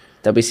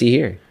 That we see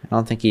here. I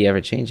don't think he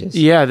ever changes.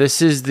 Yeah,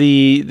 this is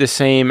the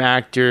same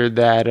actor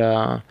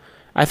that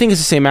I think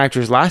it's the same actor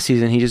as last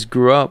season. He just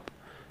grew up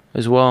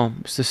as well.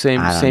 It's the same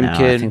kid.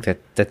 I think that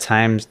the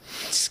time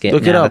skip.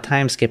 Look it up. The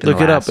time skip.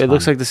 Look it up. It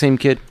looks like the same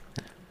kid.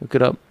 Look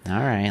it up. All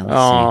right.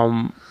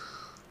 Let's see.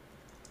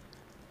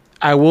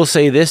 I will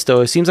say this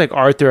though. It seems like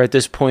Arthur at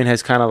this point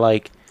has kind of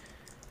like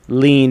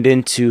leaned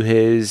into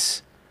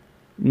his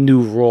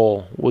new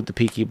role with the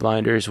Peaky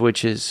Blinders,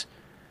 which is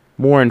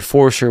more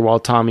enforcer while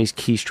Tommy's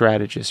key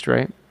strategist,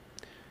 right?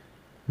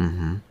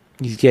 Mm-hmm.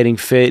 He's getting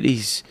fit.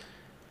 He's,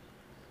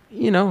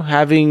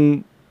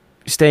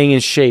 staying in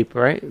shape,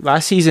 right?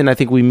 Last season, I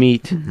think we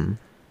meet.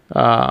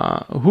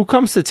 Mm-hmm. Who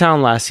comes to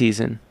town last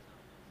season?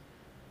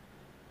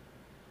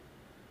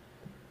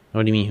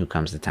 What do you mean, who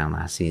comes to town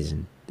last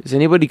season? Does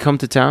anybody come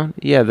to town?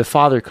 Yeah, the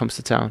father comes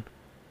to town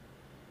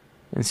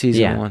in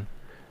season 1.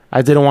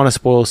 I didn't want to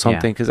spoil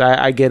something because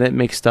I get it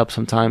mixed up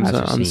sometimes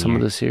on some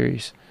of the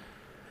series.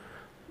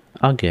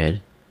 All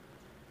good.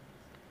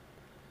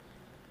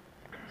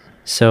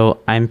 So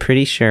I'm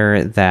pretty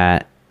sure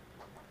that...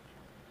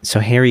 So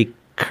Harry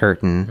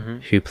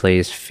Curtin, who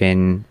plays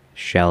Finn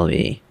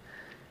Shelby,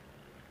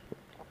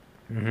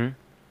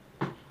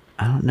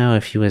 I don't know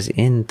if he was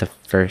in the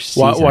first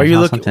season. While you're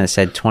looking, something that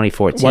said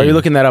 2014. While you're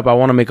looking that up, I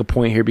want to make a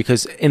point here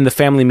because in the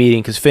family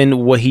meeting, because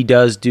Finn, what he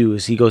does do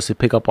is he goes to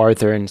pick up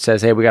Arthur and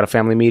says, "Hey, we got a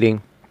family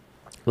meeting.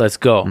 Let's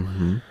go."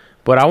 Mm-hmm.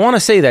 But I want to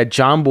say that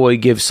John Boy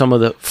gives some of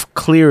the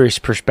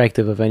clearest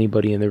perspective of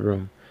anybody in the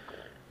room.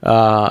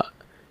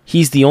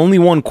 He's the only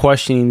one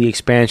questioning the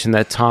expansion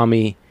that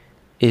Tommy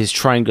is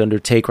trying to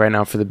undertake right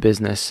now for the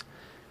business.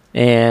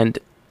 And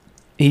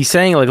he's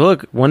saying, like,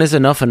 look, when is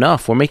enough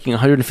enough? We're making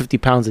 150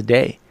 pounds a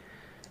day.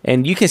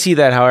 And you can see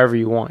that however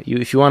you want.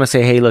 If you want to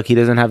say, hey, look, he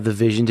doesn't have the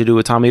vision to do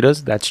what Tommy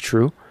does, that's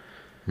true.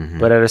 Mm-hmm.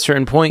 But at a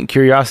certain point,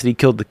 curiosity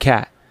killed the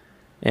cat.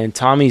 And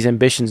Tommy's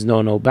ambitions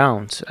know no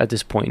bounds at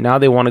this point. Now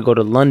they want to go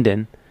to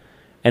London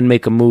and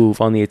make a move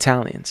on the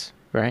Italians,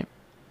 right?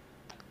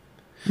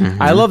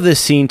 Mm-hmm. I love this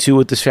scene, too,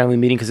 with this family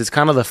meeting because it's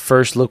kind of the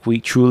first look we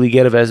truly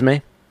get of Esme,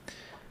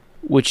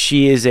 which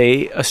she is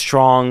a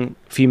strong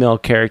female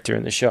character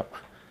in the show.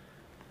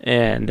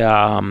 And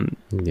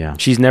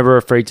she's never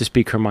afraid to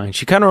speak her mind.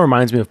 She kind of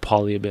reminds me of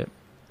Polly a bit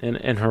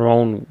in her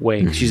own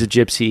way. Mm-hmm. She's a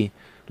gypsy,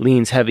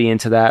 leans heavy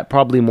into that,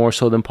 probably more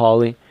so than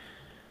Polly.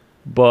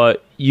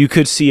 But you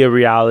could see a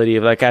reality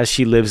of, like, as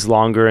she lives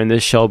longer in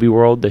this Shelby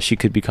world, that she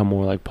could become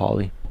more like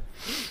Polly.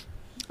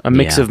 A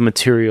mix of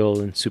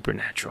material and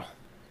supernatural.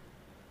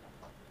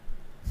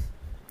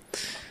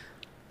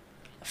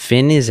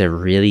 Finn is a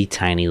really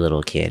tiny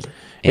little kid.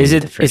 Is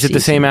it the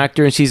same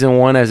actor in season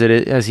 1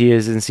 as he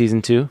is in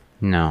season 2?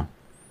 No,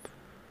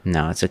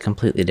 it's a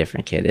completely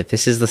different kid. If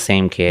this is the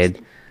same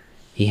kid,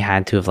 he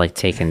had to have like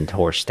taken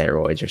horse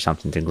steroids or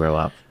something to grow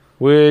up.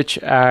 Which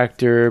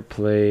actor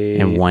played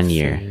in 1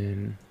 year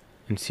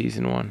in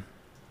season 1?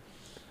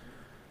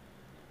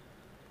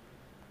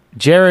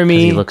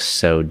 Jeremy. He looks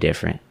so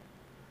different.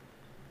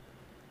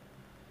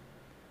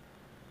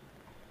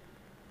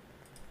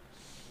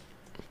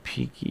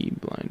 Peaky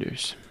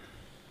Blinders.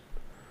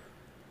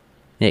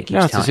 Yeah,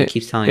 it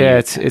keeps telling me. Yeah,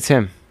 it's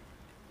him.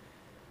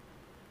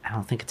 I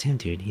don't think it's him,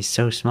 dude. He's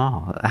so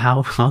small.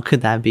 How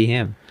could that be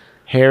him?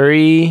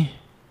 Harry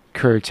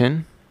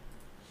Curtin,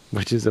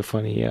 which is a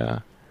funny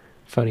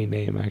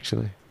name,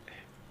 actually.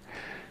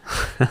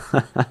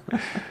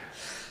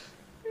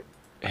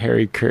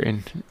 Harry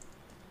Curtin.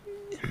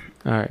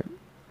 All right.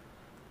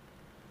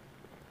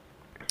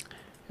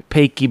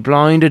 Peaky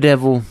Blinder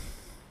Devil.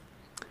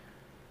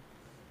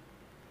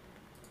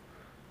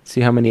 See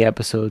how many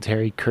episodes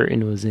Harry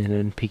Curtin was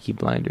in Peaky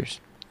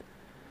Blinders.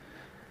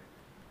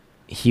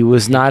 He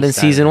was not in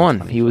season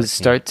 1. He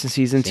starts in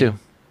season 2. I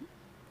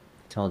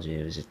told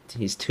you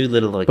he's too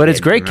little. But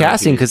it's great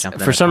casting because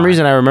for some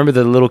reason I remember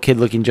the little kid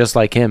looking just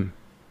like him.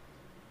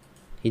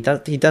 He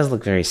does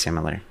look very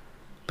similar,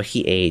 but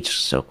he aged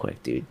so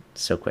quick, dude.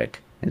 So quick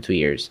in 2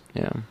 years.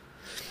 Yeah.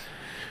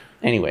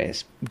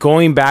 Anyways,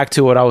 going back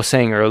to what I was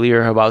saying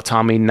earlier about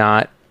Tommy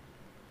not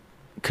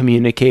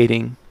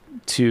communicating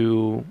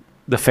to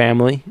the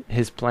family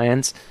his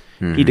plans,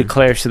 he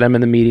declares to them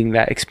in the meeting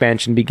that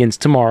expansion begins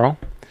tomorrow.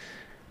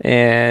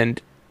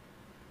 And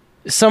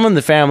some in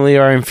the family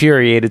are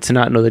infuriated to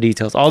not know the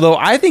details. Although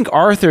I think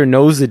Arthur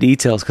knows the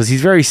details because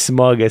he's very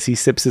smug as he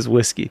sips his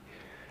whiskey.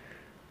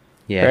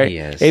 Yeah, right? He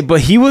is. Hey,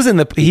 but he was in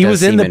the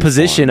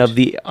position of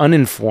the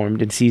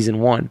uninformed in season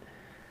 1.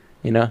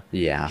 You know?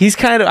 Yeah. He's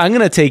kind of. I'm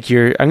gonna take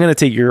your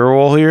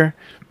role here.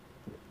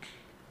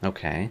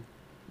 Okay.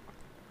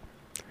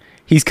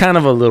 He's kind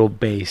of a little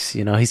base.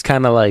 You know. He's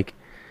kind of like.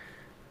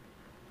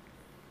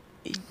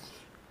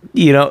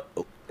 You know.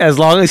 As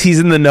long as he's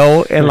in the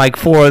know and like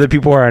 4 other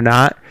people are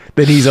not,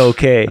 then he's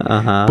okay.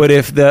 Uh-huh. But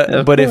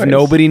if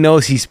nobody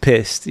knows, he's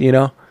pissed, you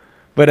know.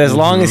 But as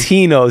long as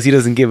he knows, he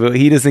doesn't give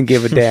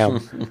a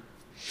damn.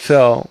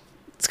 So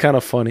it's kind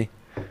of funny.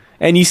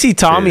 And you see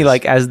Tommy,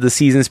 like, as the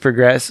seasons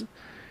progress,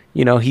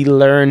 you know, he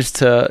learns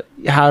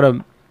how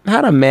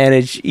to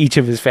manage each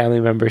of his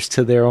family members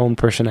to their own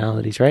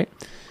personalities, right?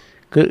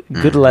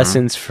 Good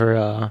lessons for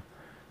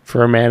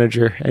a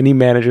manager. Any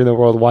manager in the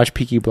world, watch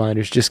Peaky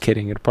Blinders. Just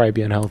kidding. It'd probably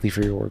be unhealthy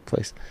for your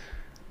workplace.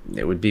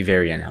 It would be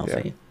very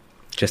unhealthy. Yeah.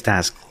 Just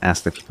ask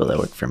the people that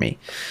work for me.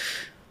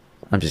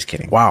 I'm just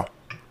kidding. Wow.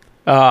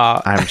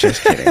 I'm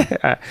just kidding.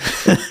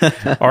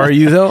 Are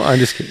you, though? I'm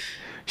just kidding.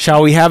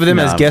 Shall we have them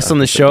as guests on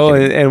the show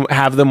and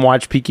have them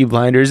watch Peaky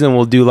Blinders, and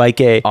we'll do like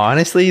a...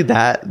 Honestly,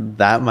 that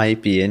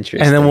might be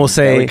interesting. And then we'll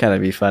say... That would kind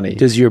of be funny.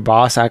 Does your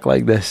boss act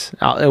like this?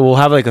 We'll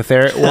have like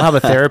we'll have a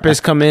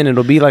therapist come in.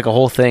 It'll be like a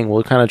whole thing.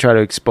 We'll kind of try to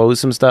expose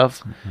some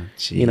stuff.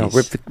 You know,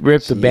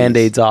 rip the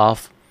Band-Aids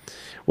off.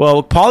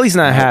 Well, Polly's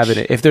not having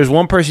it. If there's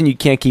one person you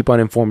can't keep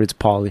uninformed, it's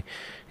Polly.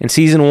 In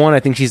season 1,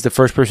 I think she's the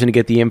first person to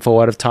get the info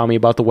out of Tommy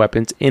about the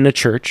weapons in a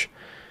church.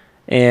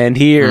 And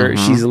here,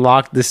 she's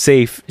locked the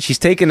safe. She's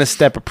taken a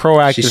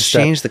proactive step. She's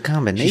changed the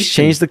combination. She's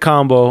changed the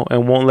combo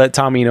and won't let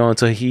Tommy know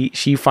until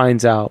she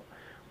finds out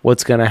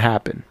what's going to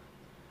happen.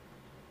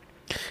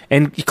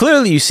 And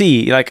clearly you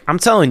see, like, I'm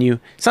telling you,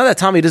 it's not that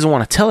Tommy doesn't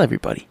want to tell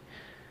everybody.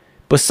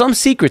 But some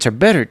secrets are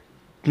better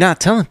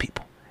not telling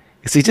people.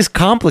 Because it just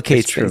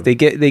complicates things.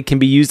 They can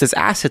be used as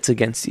assets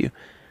against you.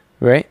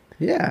 Right?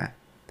 Yeah.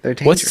 They're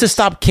dangerous. What's to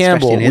stop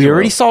Campbell? We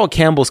already saw what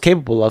Campbell's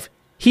capable of.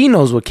 he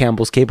knows what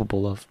Campbell's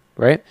capable of,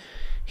 right?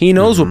 He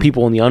knows what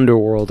people in the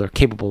underworld are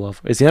capable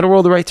of. Is the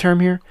underworld the right term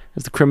here?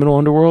 Is the criminal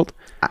underworld?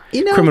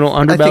 Criminal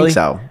underbelly? I think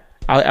so.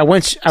 I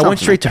went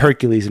straight to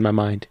Hercules in my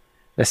mind.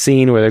 The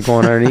scene where they're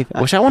going underneath.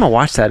 Which I want to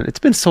watch that. It's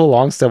been so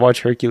long since I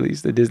watched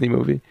Hercules, the Disney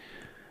movie.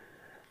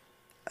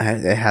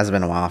 It has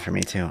been a while for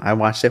me too. I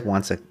watched it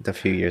once a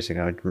few years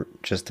ago,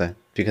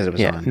 because it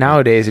was on.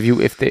 Nowadays,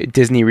 if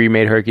Disney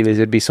remade Hercules,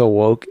 it'd be so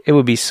woke. It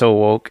would be so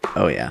woke.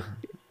 Oh yeah,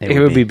 it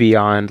would be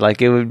beyond.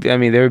 Like it would. I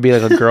mean, there would be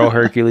like a girl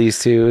Hercules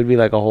too. It'd be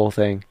like a whole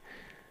thing,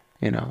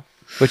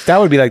 Which that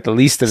would be like the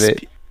least of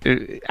it.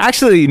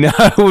 Actually, no,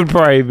 it would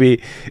probably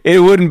be. It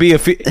wouldn't be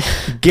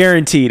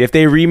guaranteed. If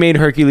they remade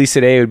Hercules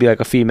today, it would be like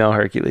a female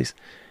Hercules,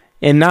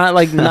 and not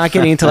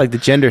getting into like the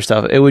gender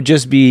stuff. It would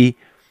just be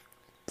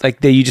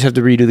like you just have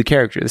to redo the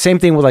character. The same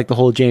thing with like the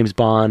whole James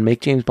Bond.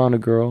 Make James Bond a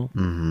girl.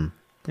 Mm-hmm.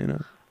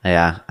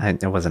 Yeah, I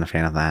wasn't a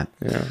fan of that.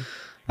 Yeah.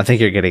 I think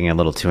you're getting a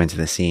little too into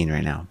the scene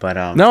right now,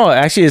 but no,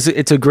 actually,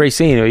 it's a great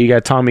scene. You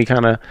got Tommy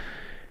kind of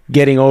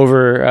getting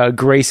over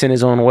Grace in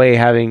his own way,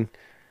 having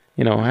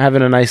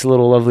a nice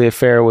little lovely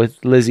affair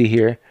with Lizzie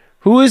here,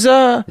 who is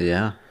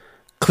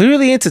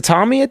clearly into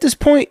Tommy at this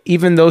point,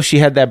 even though she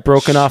had that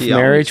broken off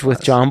marriage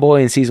with John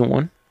Boy in season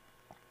 1.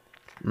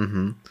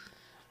 Mm-hmm.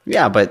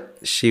 Yeah, but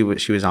she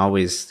was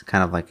always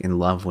kind of like in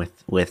love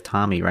with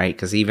Tommy, right?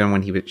 Because even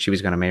when she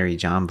was going to marry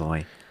John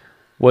Boy,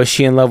 was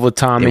she in love with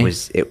Tommy?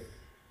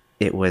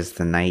 It was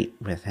the night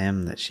with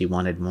him that she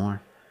wanted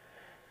more.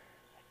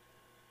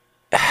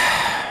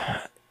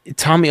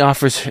 Tommy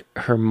offers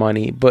her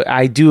money, but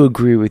I do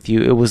agree with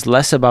you. It was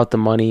less about the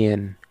money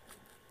and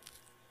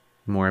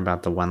more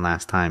about the one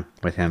last time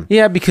with him.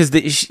 Yeah, because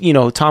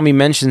Tommy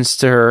mentions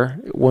to her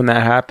when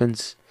that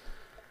happens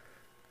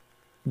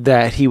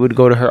that he would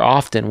go to her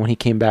often when he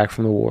came back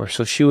from the war.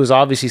 So she was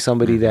obviously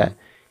somebody that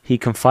he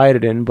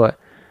confided in, but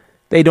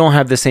they don't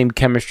have the same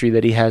chemistry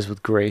that he has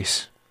with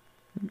Grace.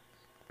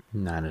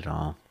 Not at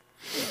all.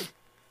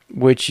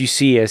 Which you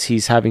see as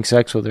he's having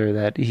sex with her,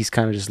 that he's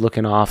kind of just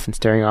looking off and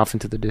staring off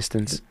into the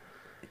distance.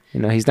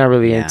 He's not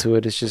really into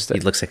it. It's just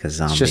he looks like a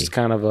zombie. It's just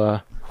kind of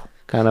a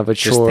chore.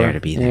 Just there to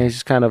be there. Yeah, it's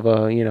just kind of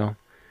a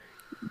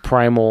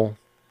primal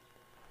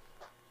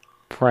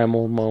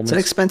moment. It's an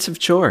expensive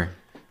chore.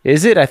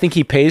 Is it? I think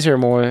he pays her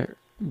more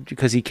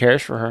because he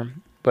cares for her.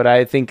 But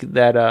I think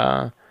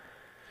that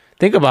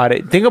think about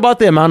it. Think about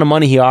the amount of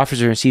money he offers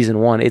her in season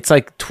 1. It's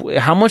like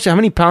how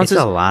many pounds? It's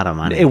a lot of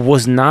money. It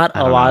was not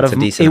a lot of.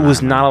 It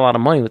was not a lot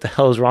of money. What the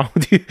hell is wrong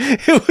with you?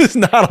 It was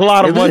not a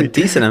lot of money. It was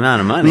a decent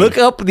amount of money. Look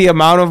up the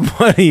amount of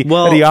money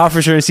that he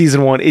offers her in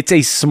season 1. It's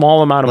a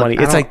small amount of money.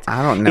 It's like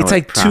I don't know. It's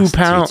like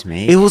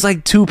 £2. It was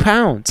like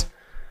 £2.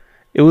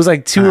 It was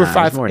like 2 or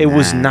 5. It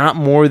was not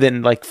more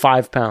than like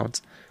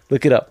 £5.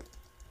 Look it up.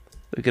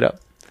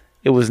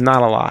 It was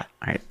not a lot.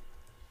 All right.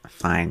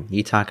 Fine.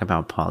 You talk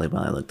about Paulie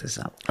while I look this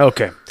up.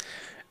 Okay.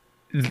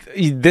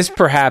 This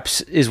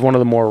perhaps is one of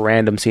the more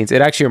random scenes.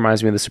 It actually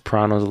reminds me of The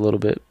Sopranos a little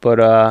bit.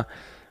 But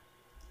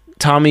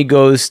Tommy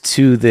goes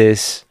to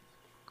this,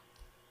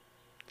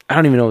 I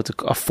don't even know, it's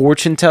a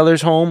fortune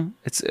teller's home.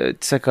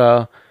 It's like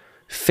a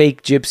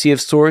fake gypsy of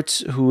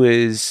sorts who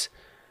is...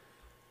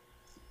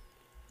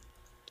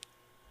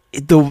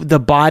 The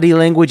body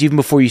language, even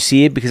before you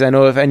see it, because I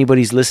know if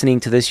anybody's listening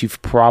to this,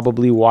 you've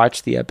probably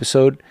watched the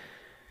episode.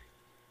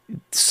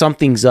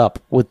 Something's up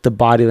with the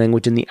body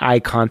language and the eye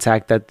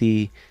contact that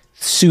the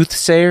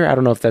soothsayer, I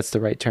don't know if that's the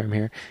right term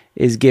here,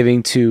 is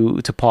giving to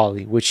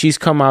Polly, which she's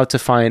come out to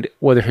find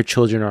whether her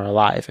children are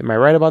alive. Am I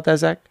right about that,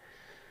 Zach?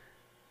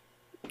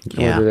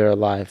 Yeah. Whether they're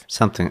alive.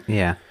 Something,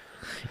 yeah.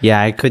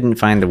 Yeah, I couldn't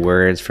find the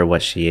words for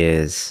what she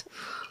is.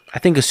 I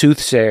think a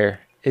soothsayer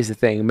is the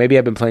thing. Maybe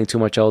I've been playing too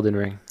much Elden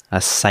Ring. A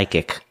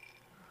psychic.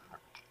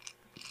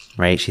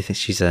 Right? She thinks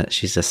she's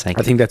a psychic.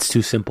 I think that's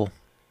too simple.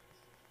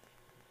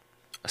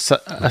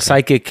 A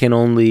psychic can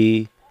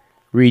only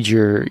read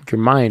your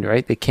mind,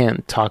 right? They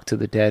can't talk to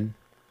the dead.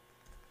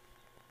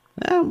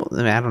 Well,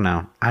 I don't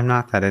know. I'm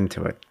not that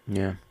into it.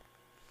 Yeah.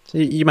 So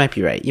you might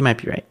be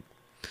right.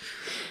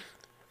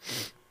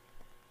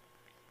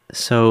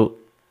 So,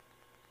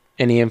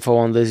 any info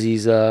on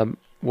Lizzie's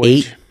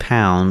wage? 8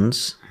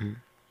 pounds.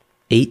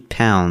 8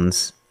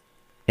 pounds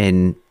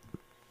in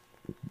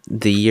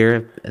the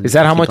year. Is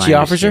that how much he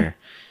offers her?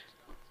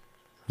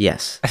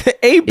 Yes.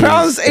 8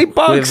 pounds,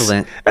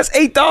 $8. That's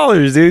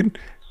 $8, dude.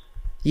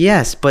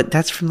 Yes, but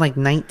that's from like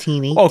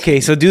 1980.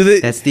 Okay, so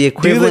that's the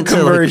equivalent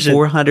to like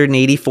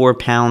 484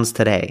 pounds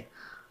today.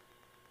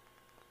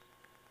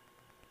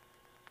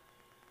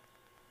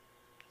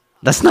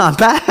 That's not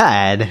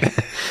bad.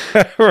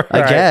 Right.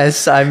 I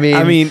guess. I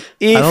mean,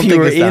 if you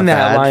were in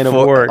that line of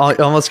work,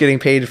 almost getting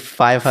paid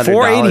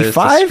 $500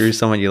 to screw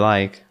someone you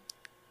like.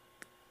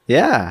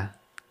 Yeah.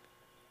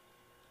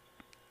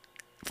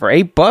 For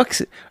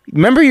 $8?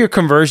 Remember, your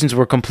conversions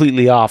were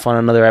completely off on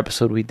another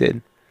episode we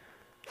did.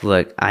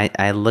 Look,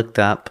 I looked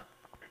up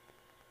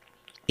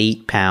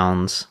 8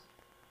 pounds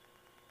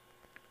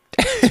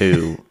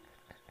to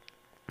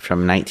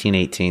from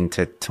 1918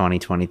 to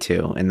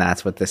 2022, and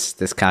that's what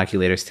this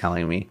calculator's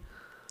telling me.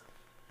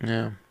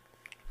 Yeah.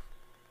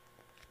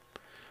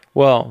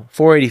 Well,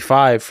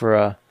 485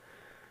 for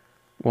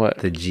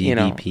the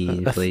GDP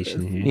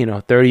inflation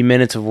here. 30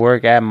 minutes of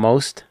work at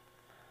most.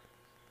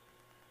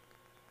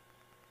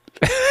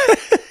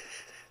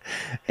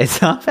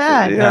 It's not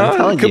bad. I'm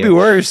telling it could be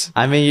worse.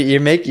 I mean,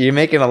 you're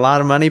making a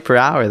lot of money per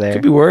hour there. It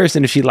could be worse,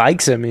 and if she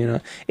likes him,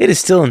 it is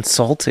still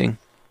insulting.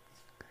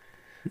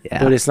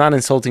 Yeah, but it's not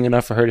insulting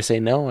enough for her to say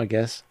no, I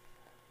guess.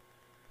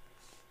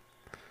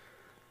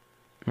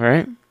 All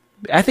right.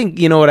 I think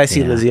what I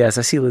see Lizzie as.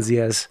 I see Lizzie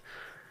as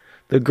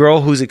the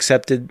girl who's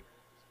accepted,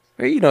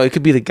 or it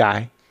could be the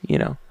guy.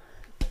 I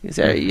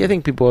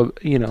think people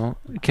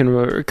can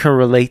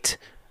relate.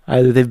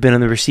 Either they've been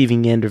on the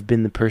receiving end or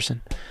been the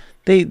person.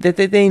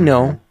 They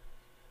know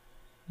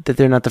that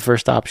they're not the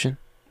first option,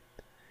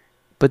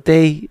 but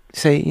they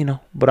say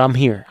but I'm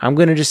here. I'm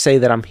gonna just say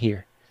that I'm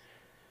here,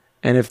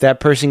 and if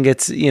that person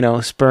gets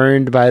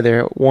spurned by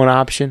their one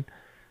option,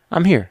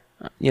 I'm here.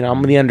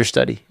 I'm the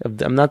understudy.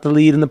 I'm not the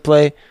lead in the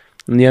play.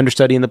 I'm the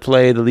understudy in the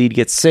play. The lead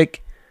gets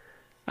sick,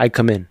 I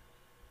come in.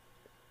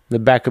 The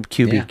backup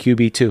QB,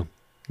 QB2,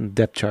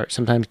 depth chart.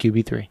 Sometimes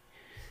QB3.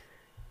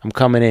 I'm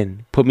coming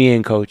in. Put me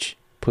in, coach.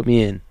 Put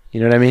me in.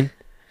 You know what I mean?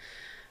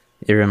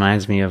 It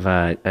reminds me of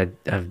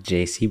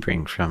Jay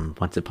Sebring from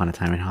Once Upon a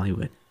Time in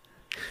Hollywood,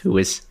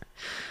 who's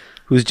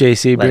Jay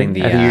Sebring? I think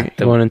you're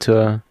going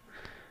into a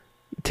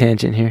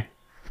tangent here.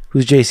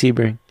 Who's Jay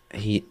Sebring?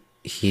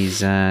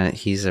 He's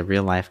a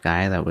real life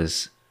guy that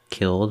was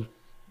killed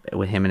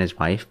with him and his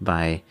wife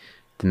by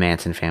the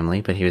Manson family,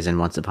 but he was in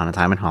Once Upon a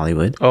Time in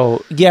Hollywood.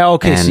 Oh yeah,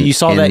 okay. So you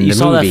saw that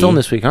that film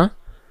this week, huh?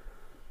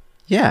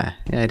 Yeah,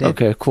 I did.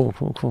 Okay, cool.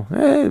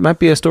 It might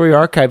be a Story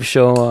Archive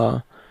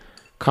show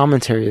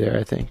commentary there,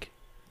 I think.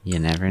 You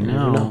never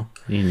know.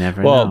 You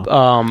never know.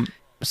 Well,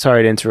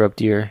 sorry to interrupt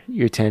your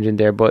tangent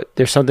there, but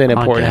there's something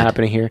important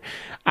happening here.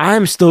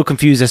 I'm still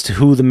confused as to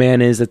who the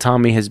man is that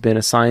Tommy has been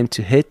assigned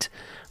to hit,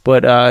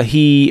 but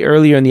he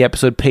earlier in the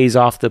episode pays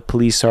off the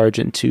police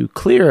sergeant to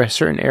clear a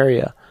certain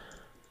area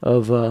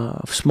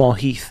of Small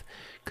Heath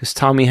because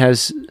Tommy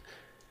has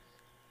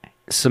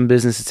some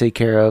business to take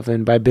care of,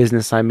 and by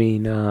business I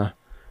mean an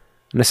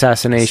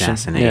assassination.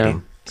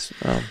 Assassinating.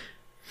 Yeah.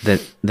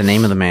 The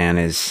name of the man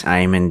is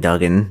Ayman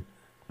Duggan,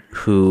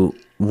 who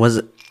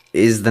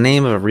is the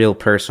name of a real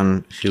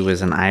person who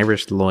was an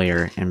Irish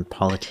lawyer and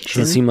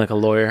politician. Doesn't seem like a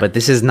lawyer. But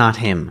this is not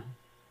him.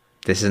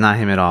 This is not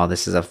him at all.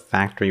 This is a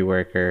factory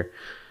worker.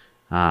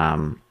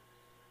 And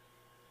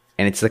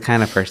it's the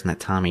kind of person that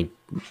Tommy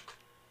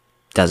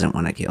doesn't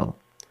want to kill.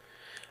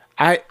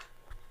 I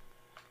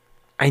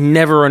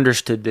never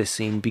understood this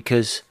scene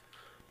because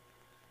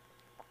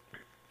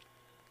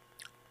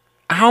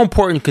how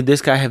important could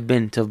this guy have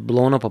been to have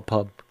blown up a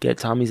pub, get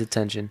Tommy's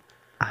attention?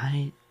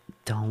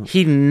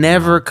 He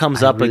never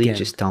comes up again. I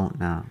just don't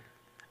know.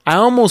 I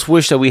almost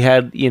wish that we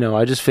had,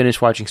 I just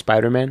finished watching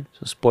Spider-Man,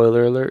 so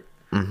spoiler alert.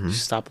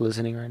 Just stop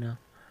listening right now.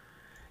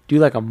 Do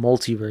like a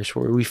multiverse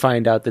where we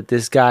find out that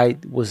this guy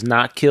was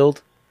not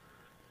killed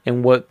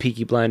and what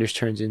Peaky Blinders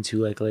turns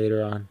into like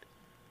later on.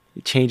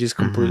 It changes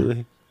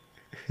completely.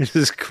 It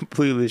just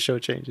completely, the show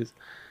changes.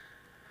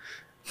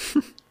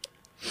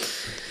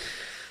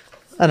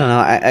 I don't know.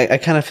 I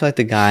kind of feel like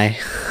the guy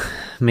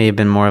may have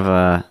been more of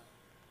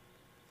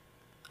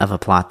a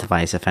plot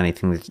device, if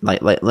anything,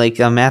 like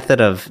a method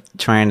of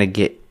trying to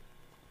get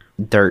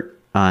dirt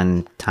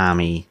on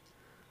Tommy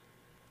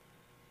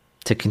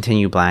to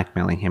continue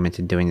blackmailing him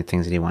into doing the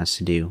things that he wants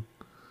to do,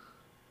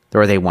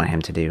 or they want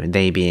him to do.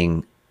 They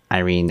being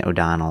Irene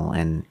O'Donnell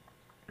and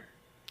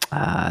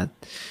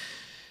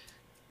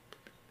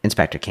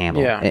Inspector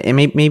Campbell. Yeah, and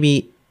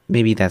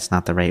maybe that's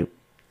not the right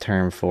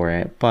term for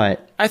it,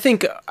 but I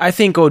think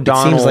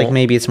O'Donnell. It seems like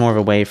maybe it's more of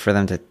a way for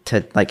them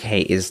to like,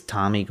 hey, is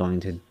Tommy going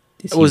to?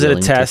 Was it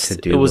a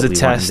test? It was a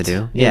test to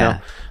do.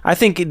 Yeah, I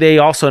think they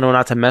also know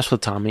not to mess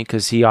with Tommy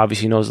because he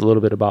obviously knows a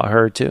little bit about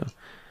her too.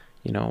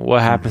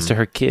 What happens to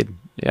her kid.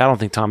 I don't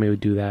think Tommy would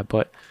do that,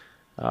 but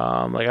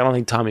I don't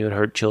think Tommy would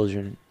hurt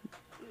children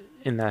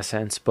in that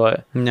sense.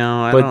 But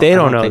no, they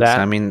don't know that.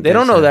 So. I mean, they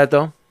don't know that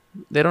though.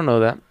 They don't know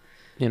that.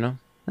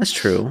 That's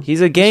true. He's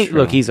a gang.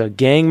 Look, he's a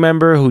gang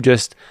member who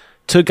just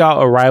took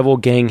out a rival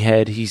gang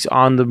head. He's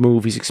on the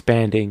move. He's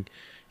expanding.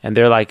 And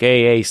they're like,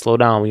 hey, slow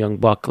down, young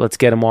buck. Let's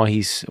get him while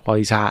he's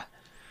hot.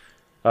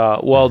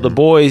 The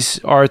boys,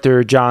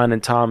 Arthur, John,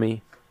 and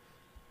Tommy,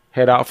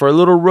 head out for a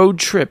little road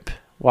trip.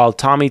 While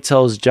Tommy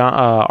tells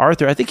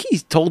Arthur, I think he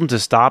told him to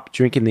stop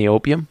drinking the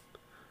opium.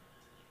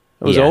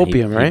 It was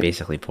opium, right? He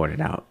basically poured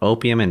it out.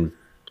 Opium and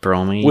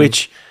bromine.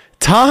 Which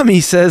Tommy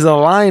says a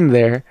line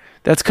there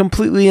that's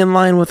completely in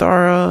line with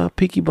our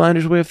Peaky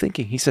Blinders way of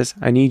thinking. He says,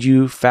 I need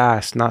you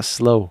fast, not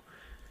slow.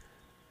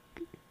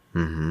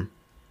 Mm-hmm.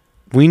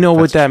 We know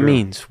what that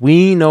means.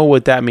 We know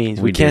what that means.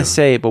 We can't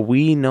say it, but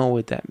we know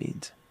what that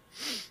means.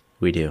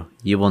 We do.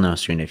 You will know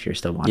soon if you're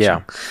still watching.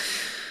 Yeah.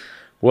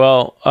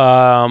 Well,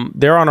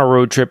 they're on a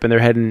road trip and they're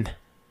heading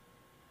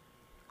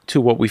to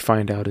what we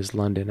find out is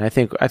London. I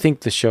think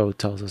the show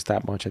tells us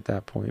that much at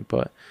that point,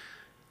 but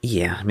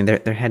yeah, I mean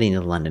they're heading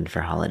to London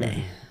for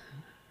holiday.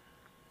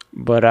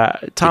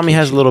 But Tommy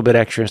has a little bit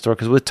extra in store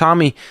because with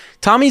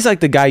Tommy's like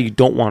the guy you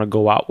don't want to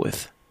go out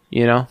with.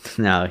 You know?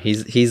 No,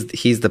 he's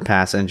the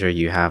passenger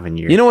you have in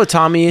your. You know what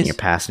Tommy is? In your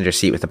passenger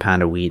seat with a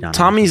pound of weed on.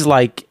 Tommy's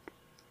like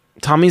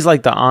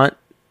the aunt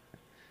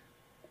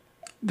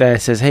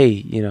that says, "Hey,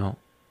 you know,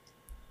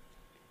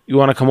 you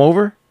want to come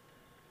over?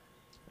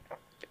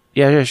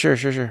 Yeah,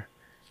 sure.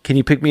 Can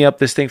you pick me up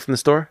this thing from the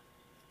store?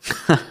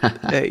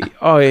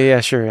 Oh yeah,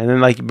 sure." And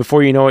then like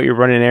before you know it, you're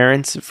running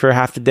errands for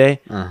half the day.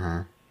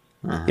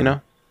 You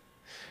know.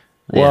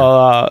 Yeah.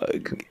 Well,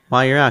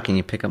 while you're out, can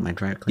you pick up my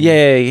dry cleaner? Yeah.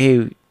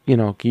 Hey, you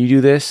know, can you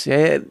do this?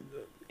 Yeah.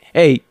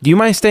 Hey, do you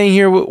mind staying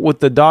here with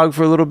the dog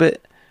for a little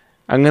bit?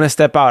 I'm gonna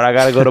step out. I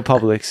gotta go to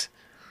Publix.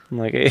 I'm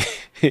like,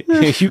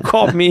 hey, you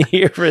called me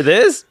here for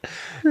this?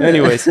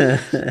 Anyways,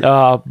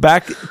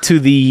 back to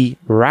the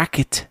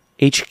Racket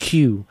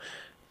HQ.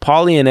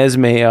 Polly and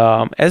Esme.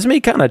 Esme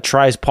kind of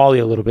tries Polly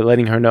a little bit,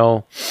 letting her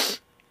know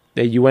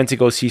that you went to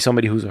go see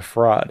somebody who's a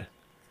fraud.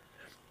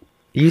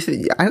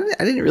 I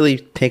didn't really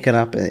pick it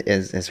up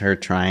as her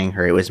trying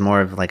her. It was more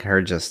of like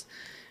her just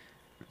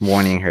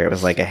warning her. It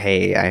was like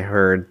hey, I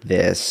heard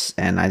this,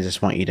 and I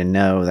just want you to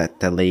know that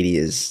the lady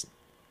is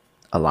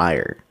a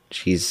liar.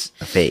 She's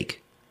a fake.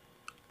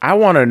 I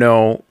want to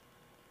know.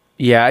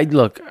 Yeah, I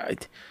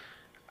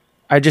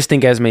just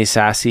think Esme's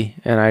sassy,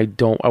 and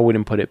I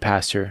wouldn't put it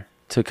past her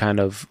to kind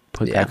of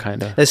put that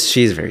kind of.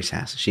 She's very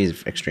sassy.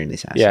 She's extremely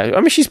sassy. Yeah,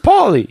 I mean she's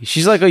Polly.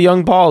 She's like a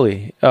young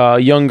Polly,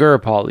 younger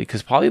Polly,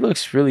 because Polly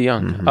looks really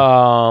young.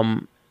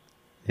 Mm-hmm.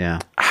 Yeah.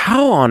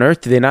 How on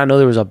earth did they not know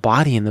there was a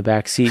body in the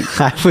back seat?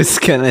 I was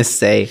gonna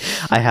say,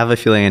 I have a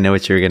feeling I know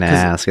what you were gonna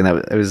ask, and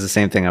it was the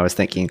same thing I was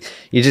thinking.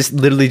 You're just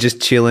literally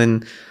just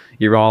chilling.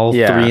 You're all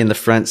three in the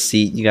front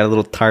seat. You got a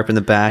little tarp in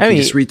the back. You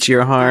just reach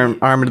your arm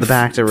into the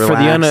back to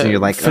relax, and you're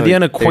like, for the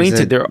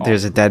unacquainted,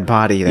 there's a dead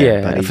body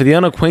there. Yeah, buddy. For the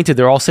unacquainted,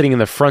 they're all sitting in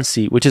the front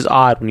seat, which is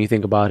odd when you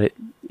think about it.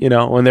 You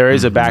know, when there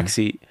is a back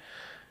seat.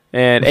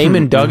 And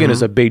Eamon Duggan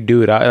is a big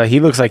dude. He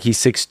looks like he's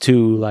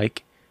 6'2",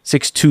 like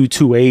 6'2",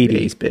 280. Yeah,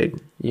 he's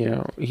big. You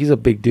know, he's a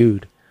big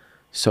dude.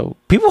 So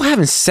people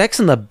having sex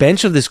on the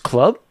bench of this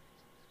club?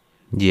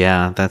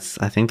 Yeah, I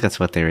think that's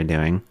what they were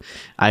doing.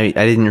 I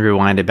didn't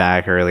rewind it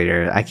back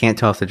earlier. I can't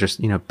tell if they're just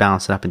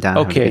bouncing up and down.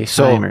 Okay,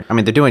 so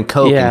they're doing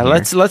coke. Yeah,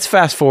 let's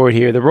fast forward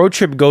here. The road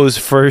trip goes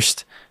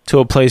first to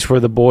a place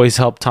where the boys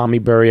help Tommy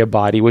bury a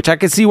body, which I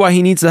can see why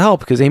he needs the help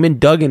because Eamon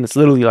Duggan is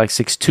literally like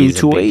 6'2",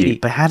 280.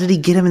 But how did he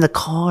get him in the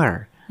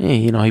car? Yeah,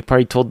 he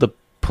probably told the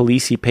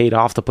police he paid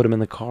off to put him in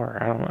the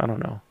car. I don't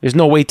know. There's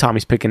no way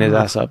Tommy's picking his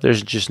ass up.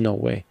 There's just no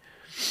way.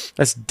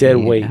 That's dead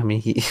weight. I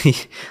mean,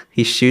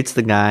 he shoots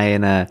the guy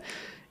in a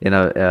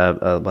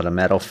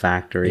metal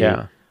factory.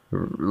 Yeah.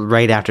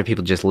 Right after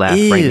people just left,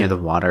 right near the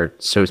water,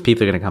 so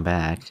people are gonna come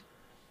back.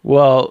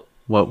 Well,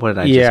 what did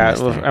I?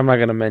 Just miss there? I'm not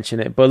gonna mention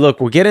it, but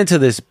look, we'll get into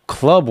this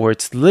club where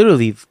it's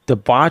literally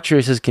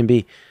debaucherous as can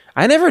be.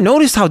 I never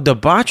noticed how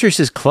debaucherous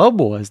this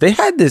club was. They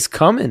had this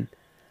coming.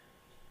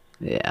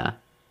 Yeah.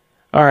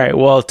 All right.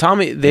 Well,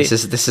 Tommy, this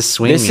is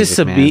swing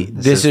music, man.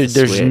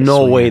 There's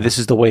no way this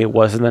is the way it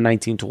was in the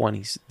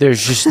 1920s.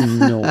 There's just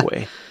no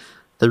way.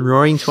 The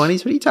Roaring 20s?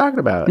 What are you talking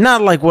about?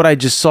 Not like what I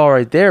just saw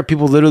right there.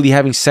 People literally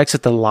having sex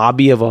at the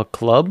lobby of a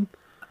club.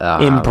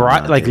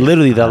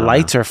 Literally, the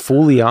lights are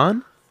fully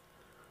on.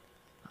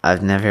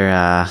 I've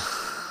never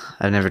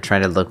tried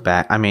to look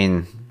back. I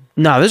mean,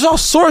 no, there's all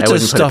sorts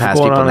of stuff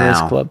going on in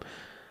this club.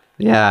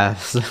 Yeah,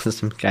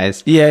 some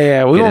guys.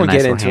 Yeah, we won't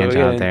get into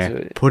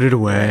it. Put it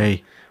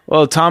away.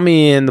 Well,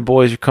 Tommy and the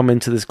boys are coming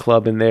to this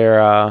club, and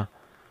they're.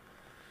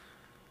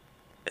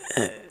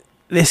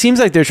 It seems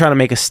like they're trying to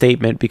make a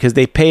statement because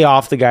they pay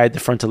off the guy at the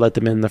front to let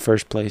them in the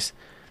first place.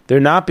 They're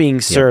not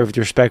being served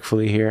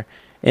respectfully here.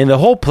 And the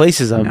whole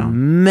place is a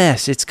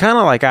mess. It's kind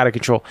of like out of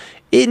control.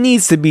 It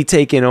needs to be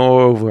taken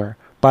over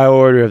by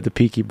order of the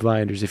Peaky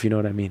Blinders, if you know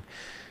what I mean.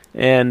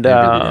 And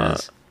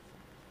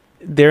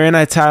they're in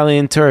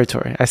Italian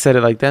territory. I said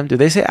it like them. Did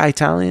they say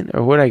Italian?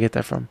 Or where did I get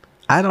that from?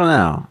 I don't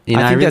know.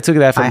 I think I took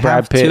that from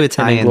Brad Pitt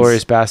and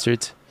Inglourious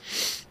Bastards.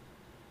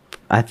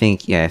 I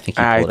think you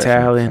pulled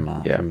Italian.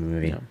 It from a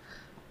movie.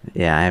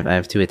 Yeah, I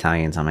have two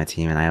Italians on my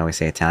team, and I always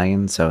say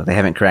Italian, so they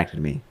haven't corrected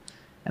me.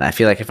 And I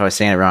feel like if I was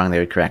saying it wrong, they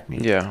would correct me.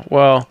 Yeah,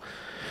 well,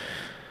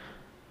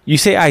 you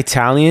say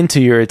Italian to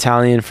your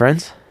Italian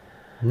friends?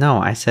 No,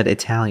 I said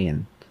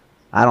Italian.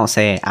 I don't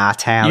say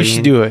Italian. You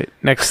should do it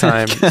next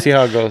time. See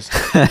how it goes.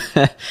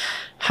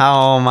 How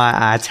are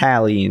my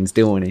Italians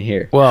doing it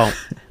here? Well,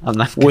 I'm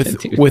not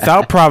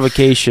without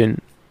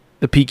provocation,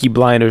 the Peaky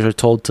Blinders are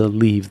told to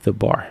leave the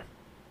bar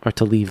or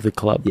to leave the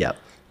club. Yep.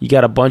 You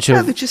got a bunch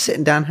of... they're just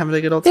sitting down having a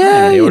good old time.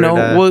 Yeah, you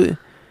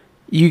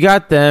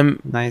got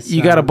them. Nice.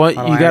 You got a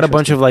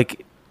bunch of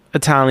like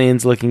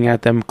Italians looking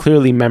at them,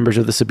 clearly members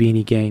of the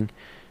Sabini gang,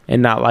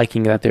 and not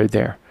liking that they're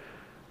there.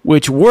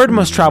 Which word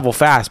must travel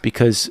fast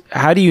because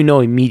how do you know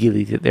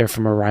immediately that they're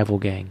from a rival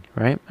gang,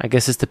 right? I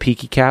guess it's the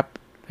Peaky cap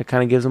that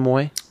kind of gives them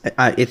away.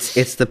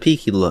 It's the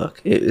Peaky look.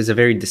 It was a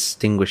very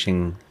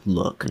distinguishing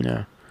look.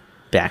 Yeah.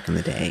 Back in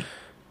the day.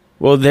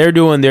 Well, they're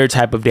doing their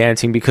type of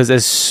dancing because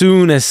as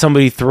soon as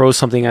somebody throws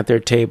something at their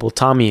table,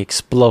 Tommy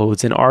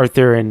explodes, and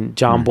Arthur and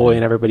John Boy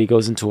and everybody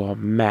goes into a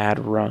mad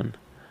run.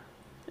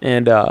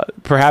 And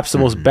perhaps the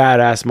most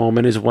badass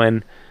moment is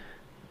when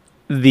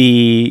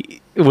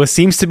what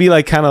seems to be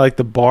like kind of like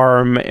the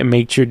bar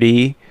maitre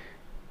d'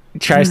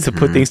 tries to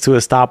put things to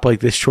a stop, like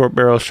this short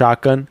barrel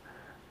shotgun.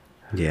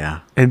 Yeah.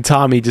 And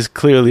Tommy just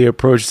clearly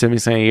approaches him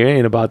and saying, "You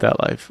ain't about that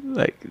life."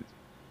 Like,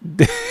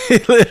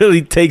 it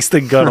literally takes the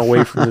gun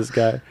away from this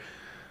guy.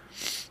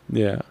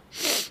 Yeah.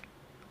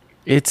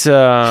 It's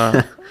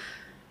iconic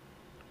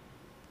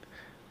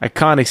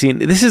scene.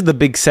 This is the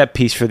big set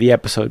piece for the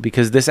episode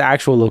because this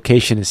actual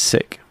location is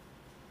sick.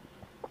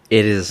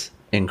 It is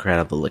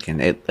incredible looking.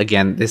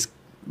 This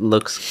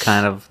looks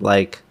kind of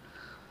like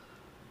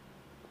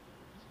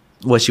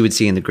what you would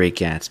see in The Great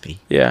Gatsby.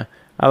 Yeah.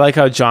 I like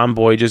how John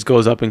Boy just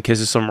goes up and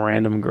kisses some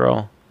random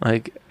girl,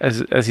 like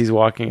as he's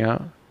walking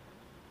out.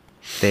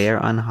 They are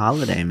on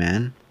holiday,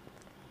 man.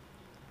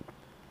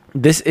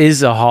 This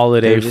is a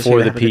holiday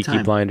for the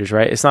Peaky Blinders,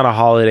 right? It's not a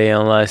holiday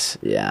unless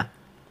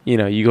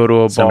you go to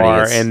a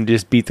bar and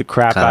just beat the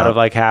crap out of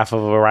like half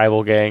of a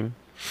rival gang.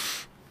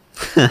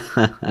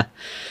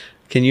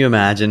 Can you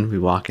imagine we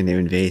walk into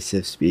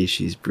Invasive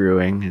Species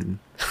Brewing and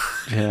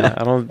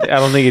I don't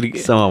think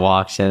someone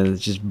walks in and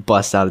just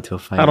busts out into a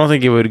fight. I don't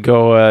think it would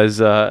go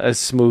as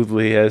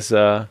smoothly as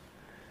I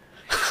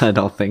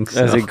don't think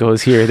so. As it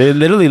goes here. They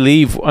literally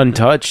leave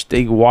untouched.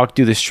 They walk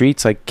through the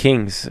streets like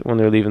kings when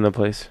they're leaving the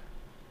place.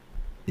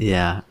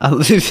 Yeah.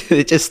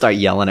 They just start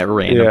yelling at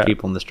random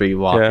people in the street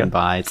walking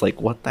by. It's like,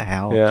 what the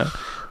hell? Yeah.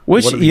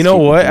 Which, you know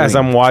what? Doing? As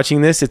I'm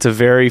watching this, it's a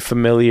very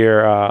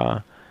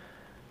familiar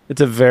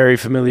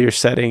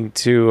setting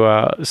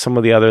to some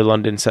of the other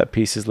London set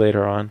pieces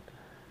later on.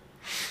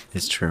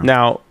 It's true.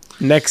 Now,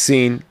 next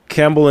scene,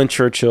 Campbell and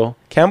Churchill.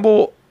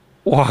 Campbell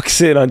walks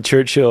in on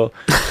Churchill.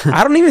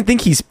 I don't even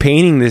think he's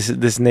painting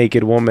this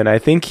naked woman. I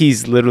think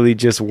he's literally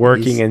just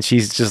working and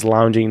she's just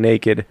lounging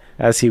naked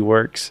as he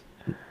works.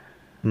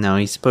 No,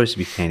 he's supposed to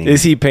be painting her.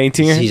 Is he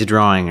painting her? He's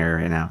drawing her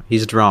right now.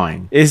 He's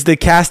drawing. Is the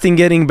casting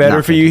getting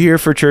better for you here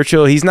for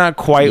Churchill? He's not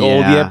quite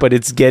old yet, but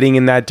it's getting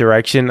in that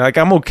direction. Like,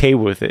 I'm okay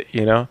with it,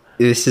 you know?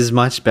 This is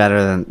much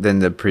better than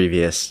the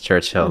previous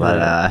Churchill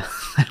that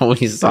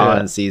we saw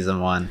in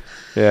season 1.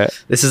 Yeah.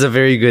 This is a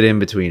very good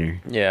in-betweener.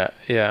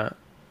 Yeah.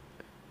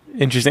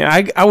 Interesting.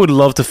 I would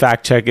love to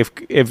fact check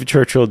if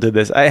Churchill did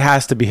this. It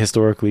has to be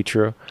historically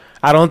true.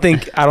 I don't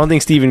think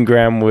Stephen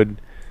Graham would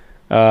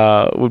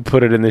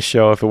put it in the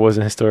show if it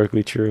wasn't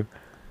historically true.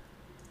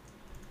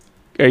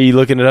 Are you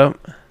looking it up?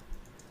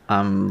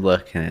 I'm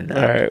looking it up.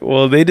 All right.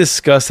 Well, they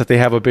discuss that they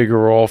have a bigger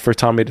role for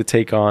Tommy to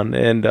take on,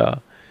 and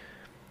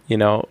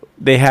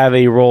they have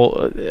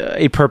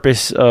a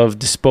purpose of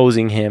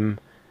disposing him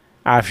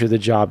after the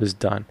job is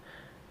done.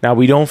 Now,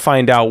 we don't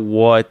find out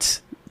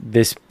what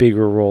this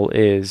bigger role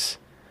is,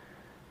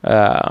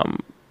 but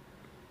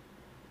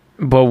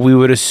we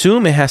would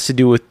assume it has to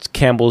do with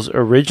Campbell's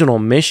original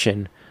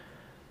mission,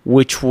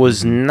 which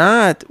was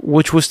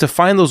to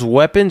find those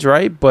weapons,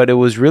 right? But it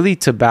was really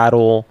to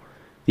battle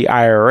the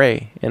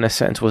IRA, in a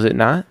sense, was it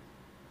not?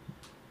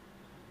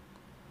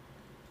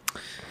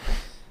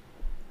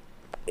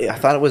 I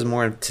thought it was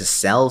more to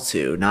sell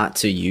to, not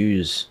to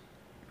use.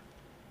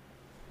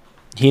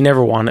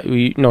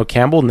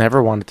 Campbell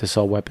never wanted to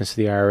sell weapons to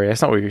the IRA.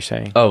 That's not what you're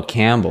saying. Oh,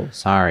 Campbell.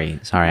 Sorry.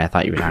 I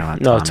thought you were talking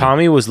about Tommy. No,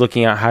 Tommy was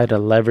looking at how to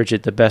leverage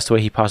it the best way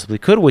he possibly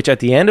could, which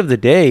at the end of the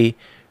day,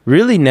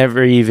 really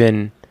never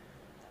even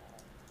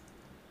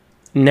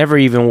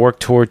worked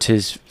towards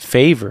his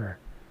favor,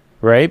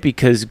 right?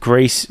 Because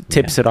Grace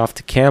tips it off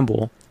to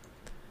Campbell,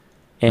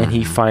 and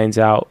he finds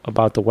out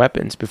about the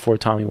weapons before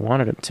Tommy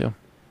wanted him to.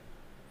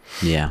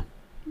 Yeah.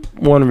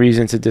 One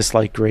reason to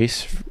dislike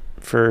Grace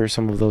for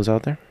some of those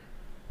out there.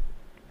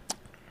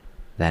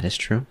 That is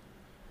true.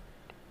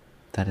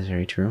 That is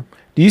very true.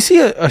 Do you see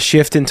a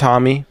shift in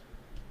Tommy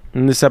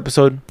in this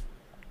episode,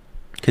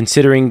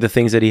 considering the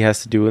things that he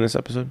has to do in this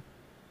episode?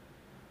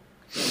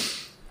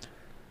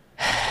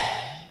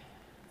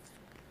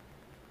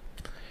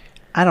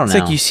 I don't know.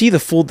 It's like you see the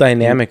full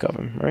dynamic of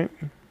him, right?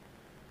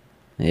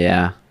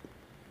 Yeah.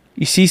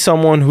 You see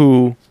someone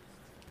who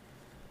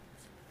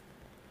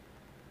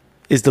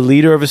is the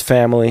leader of his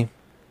family,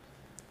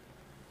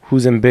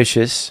 who's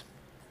ambitious,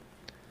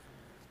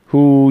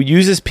 who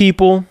uses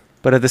people,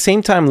 but at the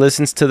same time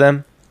listens to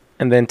them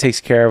and then takes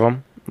care of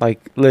them,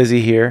 like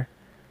Lizzie here.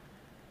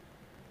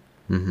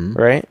 Mm-hmm.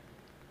 Right?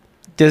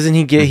 Doesn't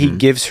he get? He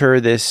gives her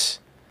this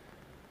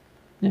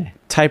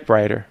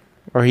typewriter,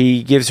 or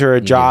he gives her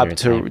a job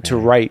to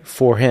write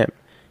for him.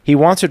 He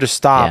wants her to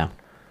stop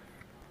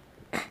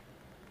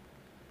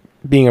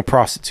being a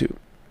prostitute.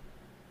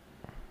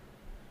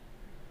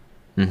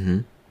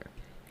 Mm-hmm.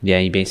 Yeah,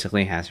 he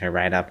basically has her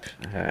write up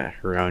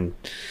her own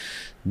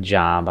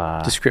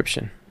job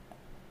description.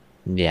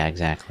 Yeah,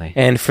 exactly.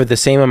 And for the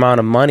same amount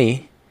of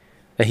money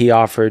that he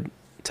offered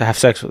to have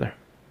sex with her.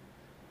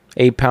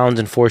 £8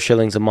 and 4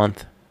 shillings a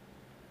month.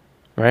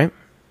 Right?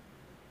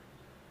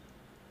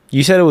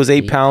 You said it was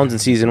 8 pounds in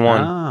season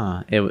 1.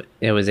 Ah,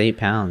 it was 8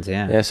 pounds.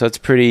 Yeah. Yeah, so that's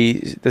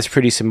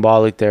pretty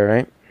symbolic there,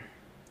 right?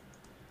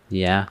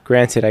 Yeah.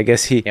 Granted, I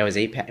guess it was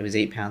 8. It was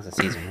 8 pounds in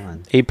season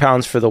 1. 8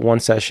 pounds for the one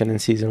session in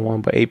season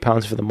 1, but 8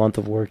 pounds for the month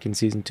of work in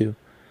season 2.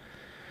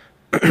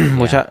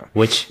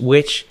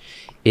 which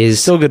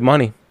is still good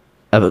money,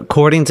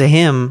 according to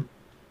him,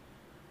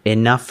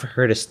 enough for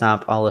her to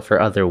stop all of her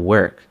other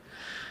work.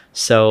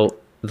 So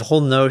the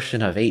whole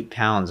notion of 8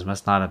 pounds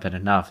must not have been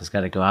enough. It's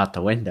got to go out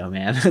the window,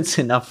 man. It's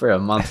enough for a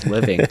month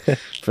living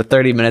for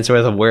 30 minutes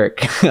worth of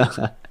work.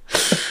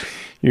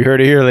 You heard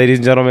it here, ladies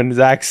and gentlemen.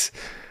 Zach's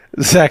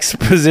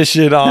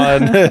position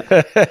on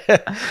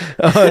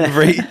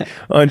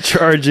on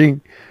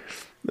charging.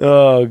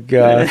 Oh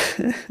God.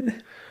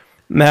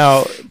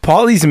 Now,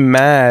 Paulie's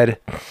mad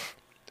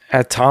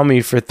at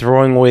Tommy for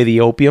throwing away the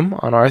opium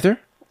on Arthur.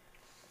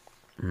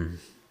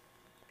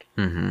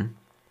 Mm-hmm.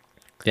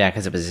 Yeah,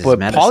 because it was his but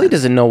medicine. Paulie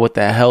doesn't know what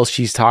the hell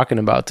she's talking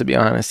about, to be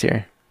honest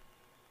here.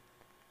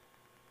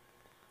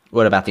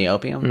 What about the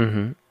opium?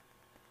 Mm-hmm.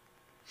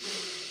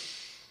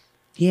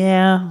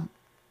 Yeah.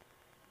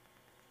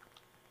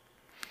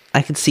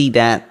 I could see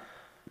that,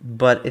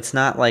 but it's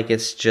not like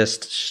it's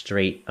just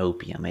straight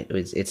opium.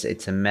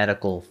 It's a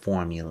medical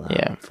formula.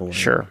 Yeah, for him.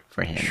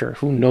 Sure.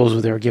 Who knows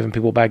what they were giving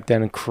people back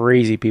then?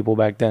 Crazy people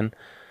back then.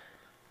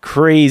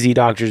 Crazy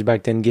doctors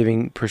back then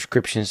giving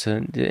prescriptions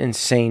to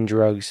insane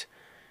drugs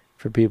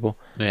for people.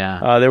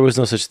 Yeah. There was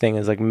no such thing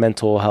as like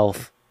mental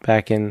health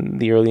back in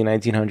the early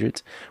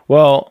 1900s.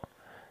 Well,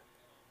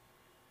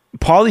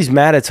 Paulie's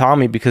mad at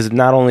Tommy because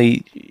not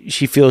only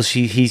she feels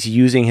he's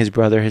using his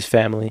brother, his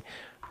family,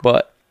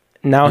 but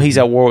now he's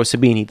at war with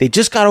Sabini. They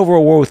just got over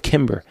a war with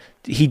Kimber.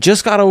 He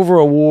just got over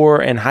a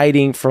war and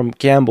hiding from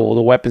Campbell,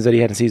 the weapons that he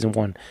had in season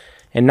 1.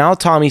 And now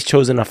Tommy's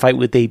chosen a fight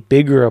with a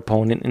bigger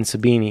opponent in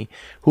Sabini,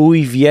 who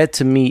we've yet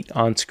to meet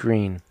on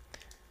screen.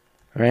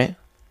 Right?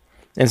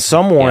 And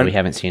we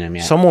haven't seen him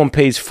yet. Someone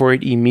pays for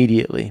it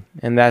immediately,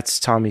 and that's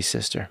Tommy's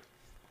sister,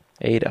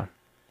 Ada.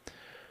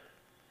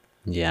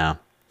 Yeah.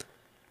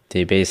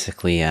 They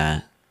basically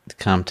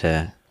come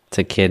to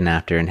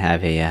kidnap her and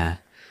have a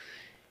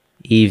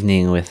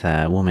evening with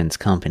a woman's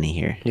company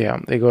here. Yeah,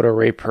 they go to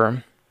rape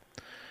her,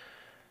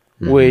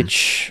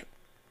 which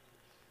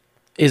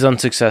is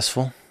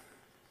unsuccessful.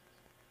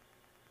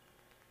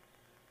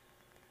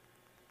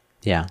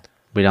 Yeah,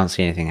 we don't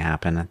see anything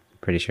happen. I'm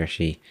pretty sure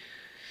she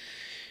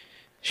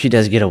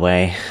does get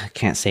away. I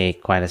can't say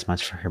quite as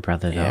much for her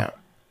brother, though.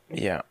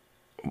 Yeah.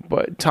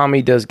 But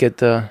Tommy does get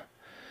the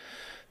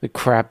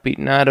crap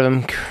beaten out of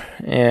him.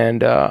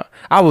 And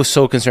I was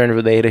so concerned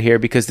with Ada here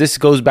because this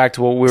goes back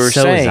to what we were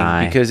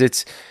saying. Because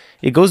it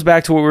goes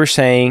back to what we were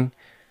saying,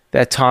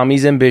 that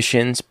Tommy's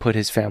ambitions put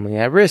his family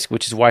at risk,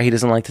 which is why he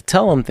doesn't like to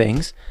tell him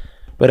things.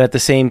 But at the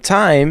same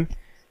time,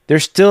 they're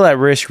still at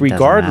risk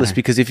regardless,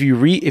 because if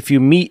you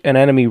meet an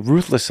enemy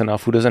ruthless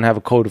enough who doesn't have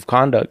a code of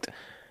conduct,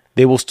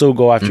 they will still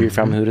go after your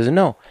family who doesn't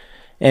know.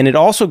 And it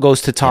also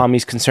goes to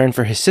Tommy's concern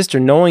for his sister,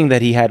 knowing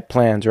that he had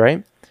plans,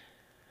 right?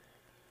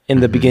 In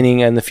the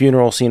beginning and the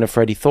funeral scene of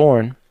Freddie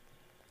Thorne.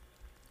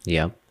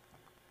 Yep.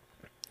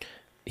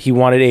 He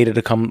wanted Ada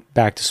to come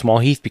back to Small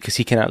Heath because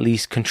he can at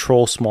least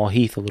control Small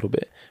Heath a little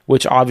bit,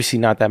 which obviously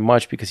not that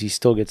much because he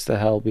still gets the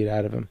hell beat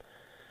out of him.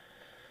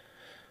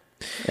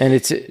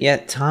 And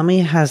Tommy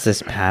has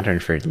this pattern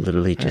for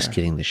literally just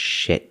getting the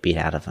shit beat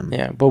out of him.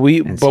 Yeah, but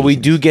we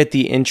do get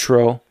the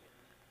intro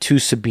to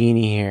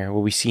Sabini here,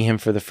 where we see him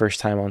for the first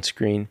time on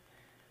screen,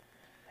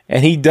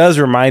 and he does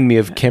remind me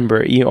of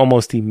Kimber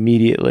almost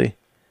immediately.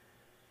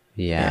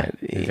 Yeah,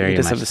 he very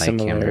does much have a like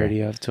similarity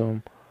Kimber. to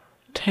him.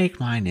 Take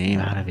my name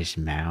out of his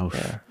mouth.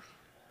 Yeah.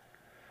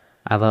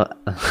 I love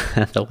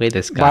the way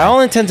this guy, by all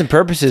intents and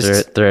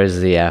purposes, throws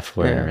the F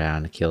word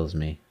around. It kills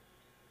me.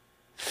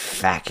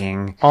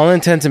 Fucking. All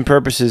intents and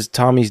purposes,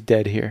 Tommy's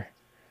dead here.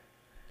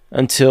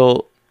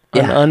 Until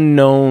an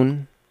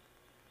unknown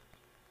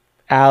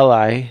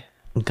ally,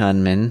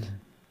 gunman,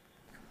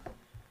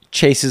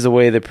 chases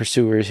away the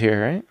pursuers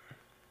here, right?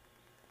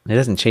 He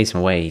doesn't chase him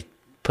away. He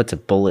puts a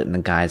bullet in the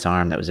guy's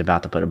arm that was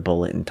about to put a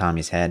bullet in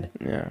Tommy's head.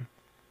 Yeah.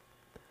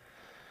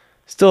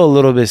 Still a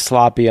little bit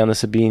sloppy on the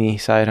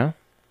Sabini side, huh?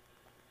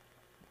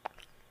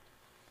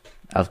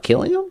 Of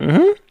killing him?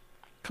 Mm-hmm.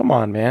 Come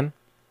on, man.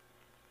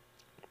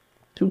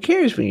 Who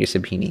cares when you're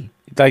Sabini?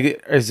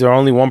 Like, is there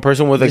only one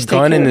person with a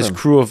gun in this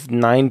crew of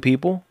 9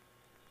 people?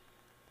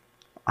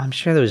 I'm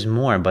sure there was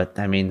more, but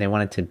I mean, they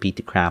wanted to beat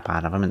the crap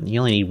out of him, and you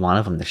only need one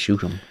of them to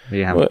shoot him.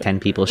 You have 10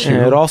 people shoot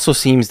him. It also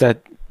seems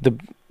that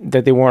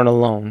they weren't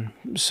alone.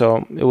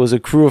 So it was a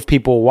crew of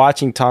people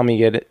watching Tommy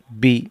get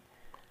beat,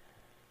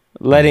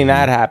 letting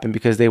that happen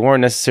because they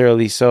weren't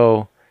necessarily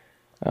so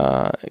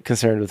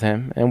concerned with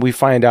him. And we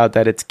find out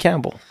that it's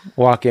Campbell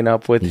walking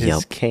up with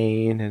his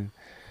cane, and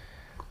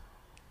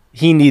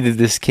he needed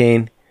this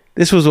cane.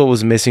 This was what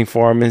was missing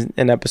for him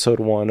in episode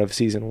 1 of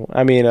season 1.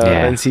 I mean,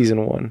 in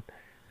season 1.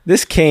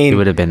 This cane... He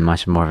would have been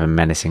much more of a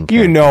menacing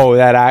character. You know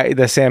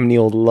that Sam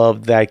Neill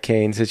loved that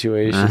cane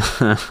situation.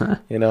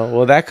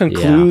 Well, that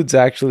concludes,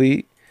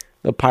 actually,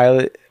 the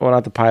pilot... Well,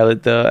 not the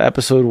pilot. The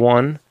episode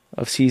 1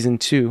 of season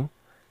 2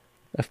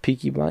 of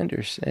Peaky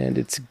Blinders, and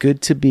it's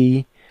good to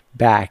be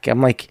back.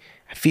 I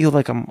feel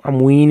like I'm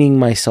weaning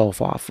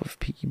myself off of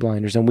Peaky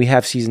Blinders, and we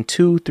have season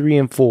 2, 3,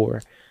 and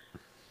 4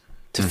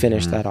 to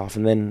finish that off,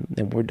 and then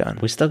we're done.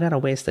 We still got a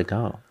ways to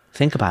go.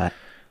 Think about it.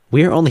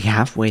 We're only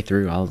halfway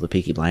through all of the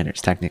Peaky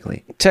Blinders,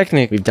 technically.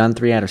 We've done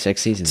 3 out of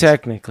 6 seasons.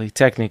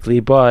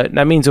 Technically, but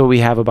that means that we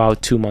have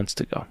about 2 months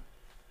to go.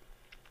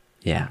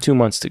 Yeah. 2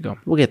 months to go.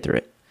 We'll get through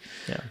it.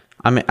 Yeah.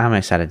 I'm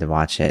excited to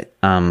watch it.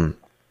 When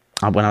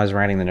I was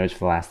writing the notes for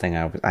the last thing,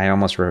 I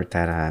almost wrote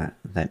that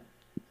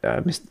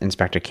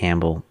Inspector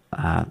Campbell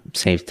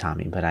saved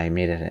Tommy, but I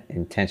made it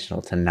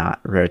intentional to not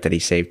write that he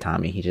saved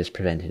Tommy. He just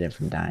prevented him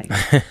from dying.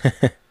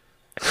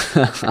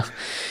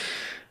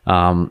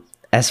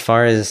 As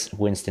far as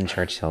Winston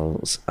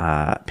Churchill's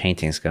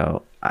paintings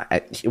go,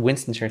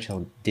 Winston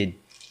Churchill did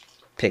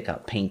pick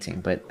up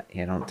painting, but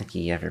I don't think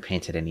he ever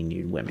painted any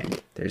nude women.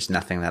 There's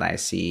nothing that I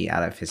see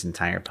out of his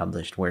entire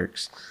published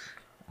works.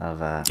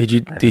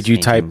 Did you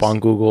type on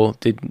Google,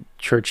 did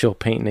Churchill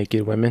paint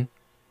naked women?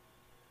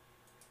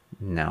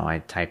 No,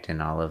 I typed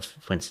in all of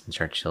Winston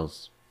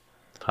Churchill's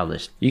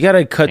published. You got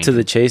to cut to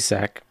the chase,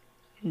 Zach.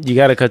 You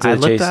got to cut to the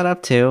chase. I looked that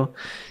up too.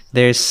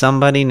 There's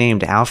somebody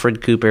named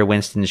Alfred Cooper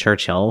Winston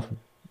Churchill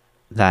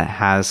that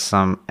has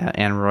some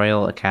and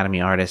Royal Academy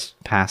artist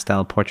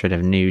pastel portrait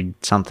of nude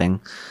something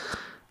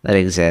that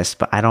exists,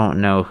 but I don't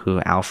know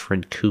who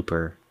Alfred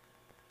Cooper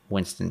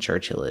Winston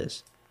Churchill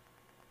is.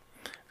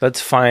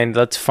 Let's find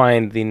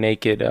the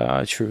naked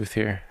truth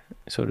here,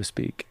 so to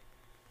speak.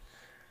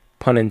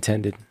 Pun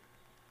intended.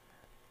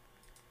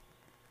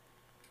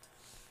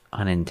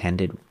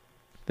 Unintended?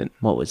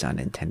 What was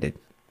unintended?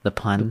 The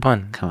pun? The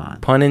pun. Come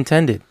on. Pun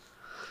intended.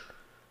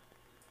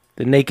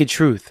 The naked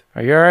truth.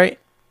 Are you all right?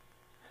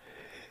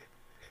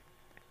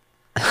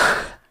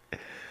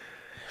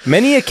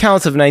 Many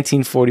accounts of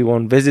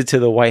 1941 visit to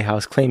the White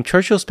House claim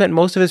Churchill spent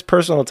most of his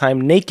personal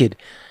time naked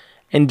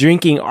and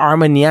drinking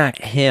Armagnac.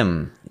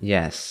 Him,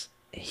 yes.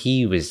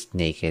 He was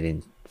naked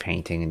and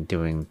painting and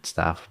doing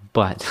stuff,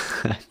 but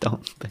I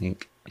don't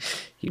think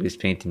he was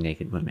painting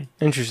naked women.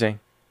 Interesting.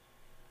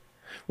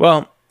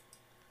 Well,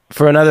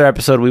 for another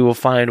episode, we will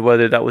find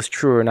whether that was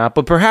true or not,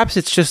 but perhaps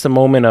it's just a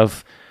moment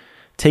of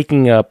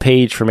taking a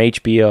page from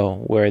HBO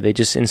where they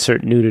just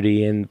insert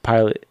nudity in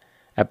pilot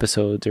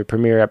episodes or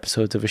premiere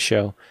episodes of a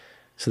show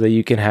so that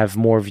you can have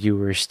more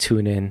viewers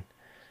tune in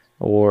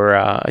or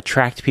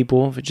attract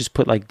people. Just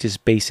put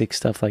just basic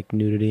stuff like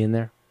nudity in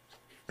there,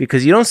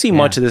 because you don't see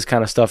much of this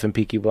kind of stuff in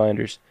Peaky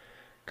Blinders.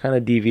 Kind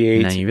of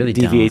deviates, no, you really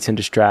deviates and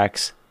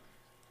distracts,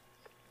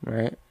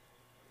 right?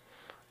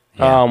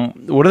 Yeah.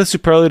 What are the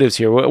superlatives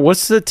here?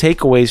 What's the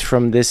takeaways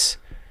from this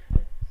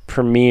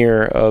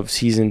premiere of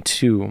season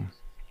 2?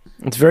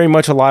 It's very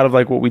much a lot of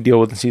what we deal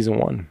with in season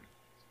 1.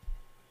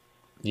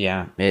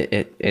 Yeah,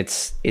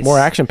 it's more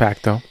action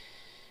packed though.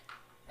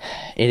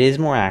 It is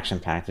more action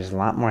packed. There's a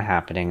lot more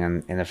happening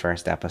in the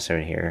first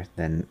episode here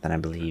than I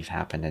believe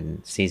happened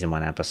in season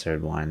 1,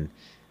 episode 1.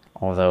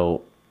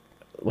 Although,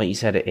 what you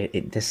said,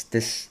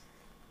 this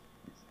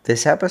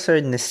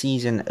episode in the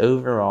season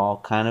overall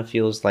kind of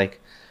feels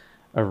like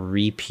a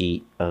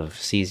repeat of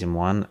season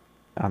 1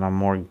 on a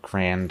more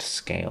grand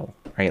scale,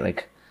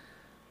 right?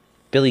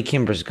 Billy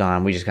Kimber's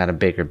gone. We just got a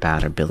bigger,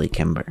 badder Billy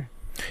Kimber.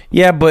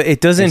 Yeah, but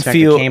it doesn't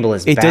feel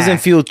doesn't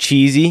feel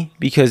cheesy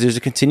because there's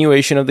a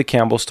continuation of the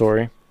Campbell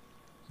story.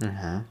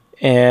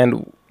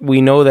 And we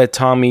know that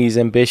Tommy's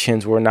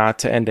ambitions were not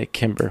to end at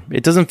Kimber.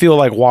 It doesn't feel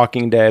like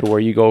Walking Dead where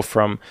you go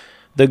from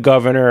the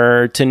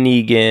governor to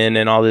Negan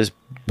and all this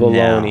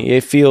baloney.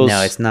 It feels...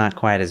 No, it's not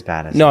quite as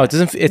bad as No, it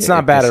doesn't. It's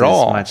not bad at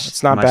all.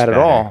 It's not bad at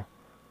all.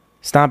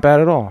 It's not bad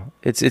at all.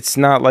 It's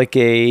not like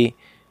a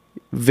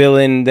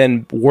villain,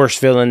 then worse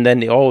villain, then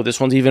this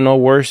one's even a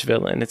worse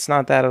villain. It's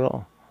not that at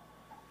all.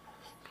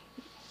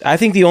 I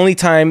think the only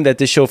time that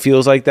this show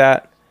feels like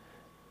that,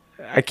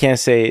 I can't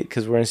say it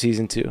because we're in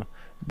season 2,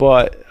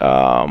 but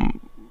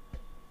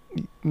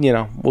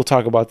we'll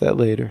talk about that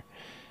later.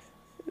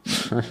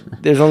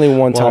 There's only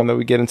one time that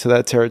we get into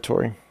that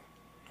territory.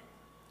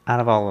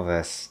 Out of all of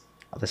this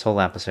whole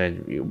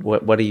episode,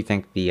 what do you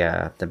think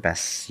the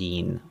best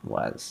scene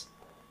was?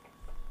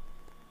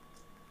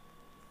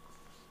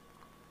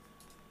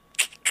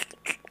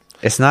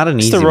 It's not an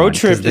easy one. It's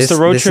the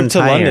road trip to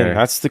London.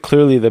 That's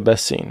clearly the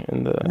best scene.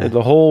 And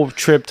the whole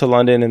trip to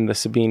London and the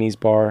Sabini's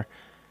bar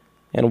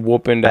and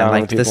whooping down on people. I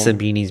like the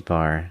Sabini's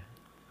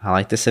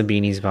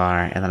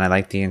bar. And then I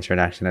like the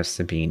introduction of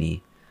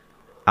Sabini.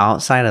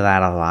 Outside of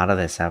that, a lot of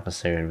this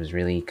episode was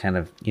really kind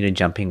of,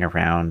 jumping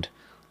around.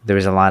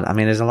 There's a lot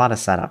of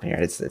setup here.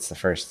 It's the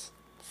first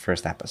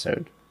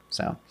episode.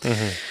 So,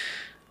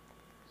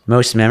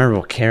 most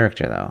memorable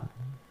character though.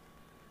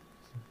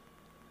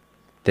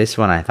 This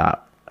one I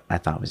thought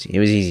was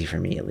easy for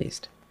me, at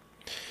least.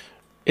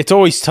 It's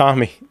always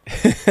Tommy.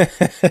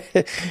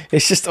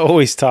 It's just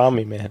always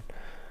Tommy, man.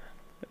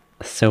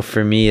 So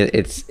for me,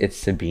 it's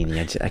Sabini.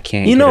 I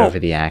can't get over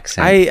the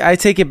accent. I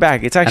take it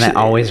back. It's actually, and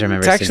I always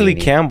remember. It's actually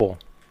Sabini. Campbell,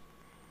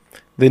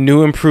 the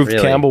new improved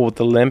Campbell with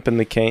the limp and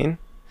the cane.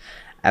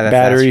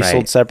 battery right.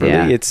 sold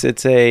separately. Yeah. It's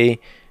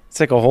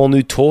like a whole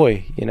new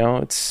toy. You know,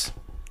 it's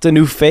a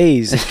new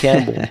phase of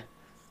Campbell.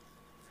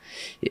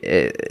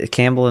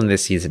 Campbell in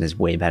this season is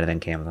way better than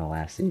Campbell in the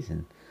last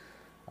season.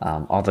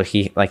 Although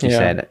he, like you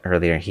said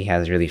earlier, he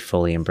has really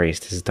fully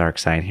embraced his dark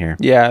side here.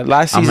 Yeah,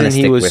 last season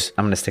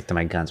I'm gonna stick to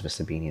my guns with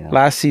Sabini though.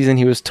 Last season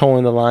he was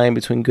towing the line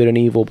between good and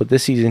evil, but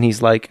this season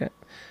he's like,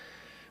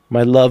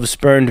 my love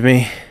spurned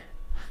me.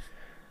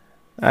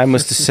 I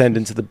must descend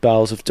into the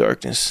bowels of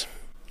darkness.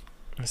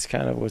 That's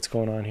kind of what's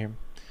going on here.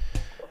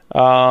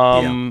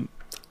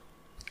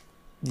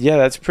 Yeah,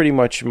 that's pretty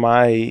much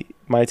my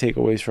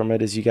takeaways from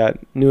it. Is you got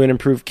new and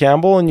improved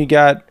Campbell, and you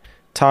got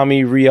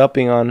Tommy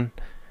re-upping on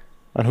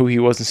who he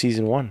was in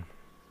season 1.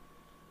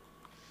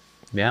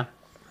 Yeah,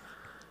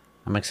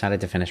 I'm excited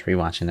to finish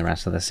rewatching the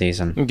rest of the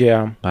season.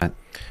 Yeah, but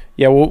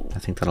well, I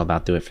think that'll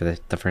about do it for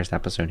the first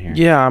episode here.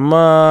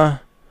 Yeah,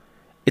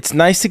 it's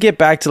nice to get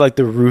back to like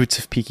the roots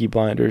of Peaky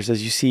Blinders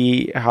as you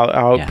see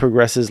how it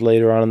progresses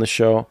later on in the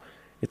show.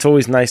 It's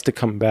always nice to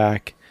come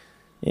back,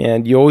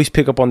 and you always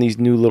pick up on these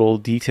new little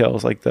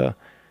details, like the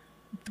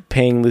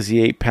paying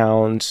Lizzie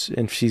 £8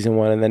 in season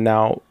 1, and then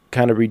now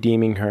kind of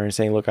redeeming her and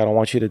saying, "Look, I don't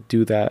want you to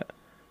do that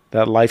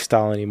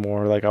lifestyle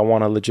anymore. Like, I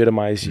want to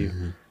legitimize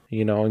you,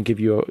 you know, and give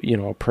you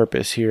a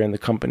purpose here in the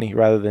company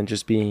rather than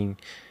just being,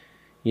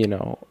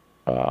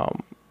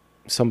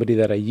 somebody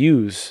that I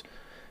use."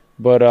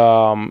 But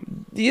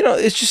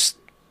it's just,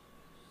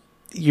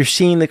 you're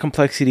seeing the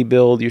complexity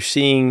build. You're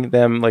seeing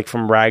them like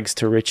from rags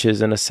to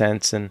riches in a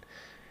sense, and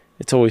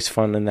it's always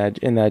fun in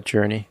that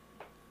journey.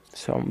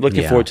 So I'm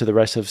looking forward to the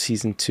rest of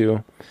season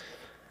 2.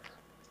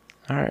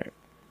 All right.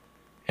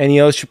 Any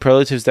other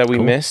superlatives that we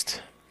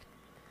missed?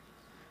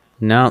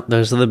 No,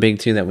 those are the big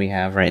 2 that we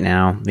have right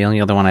now. The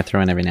only other one I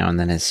throw in every now and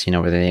then is,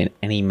 were there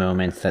any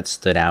moments that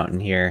stood out in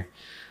here?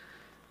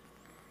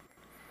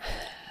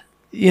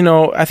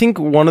 I think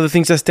one of the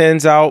things that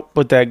stands out,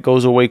 but that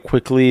goes away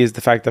quickly, is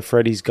the fact that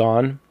Freddy's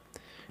gone.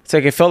 It's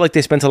like, it felt like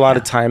they spent a lot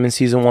of time in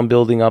season 1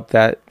 building up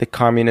the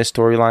communist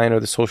storyline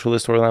or the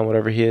socialist storyline,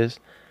 whatever he is.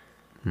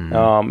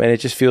 And it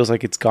just feels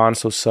like it's gone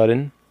so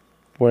sudden.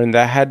 When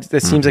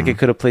that seems like it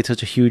could have played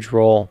such a huge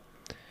role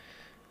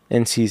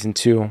in season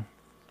 2.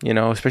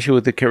 Especially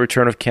with the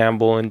return of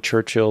Campbell and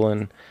Churchill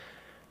and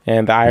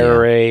the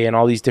IRA and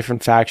all these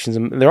different factions.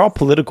 And they're all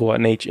political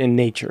in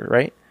nature,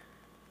 right?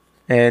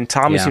 And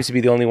Tommy seems to be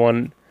the only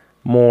one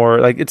more,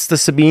 like, it's the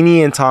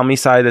Sabini and Tommy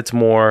side that's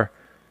more,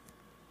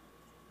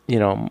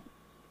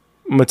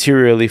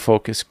 materially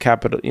focused,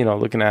 capital,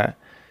 looking at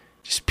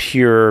just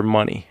pure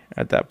money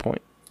at that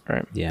point,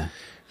 right? Yeah.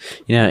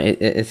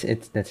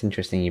 It's that's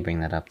interesting you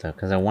bring that up, though,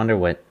 because I wonder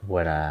what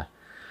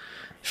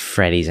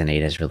Freddy's and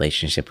Ada's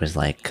relationship was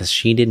like, because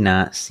she did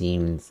not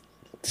seem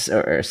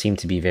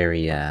to be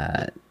very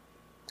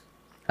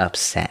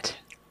upset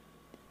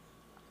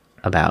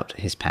about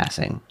his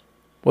passing.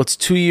 Well, it's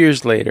 2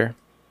 years later,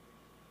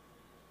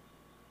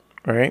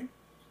 right?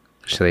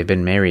 So they've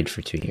been married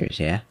for 2 years,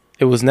 yeah?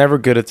 It was never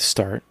good at the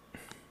start.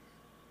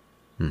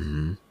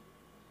 Mm-hmm.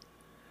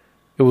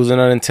 It was an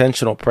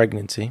unintentional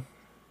pregnancy.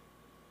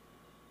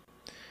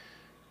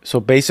 So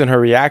based on her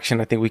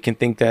reaction, I think we can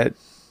think that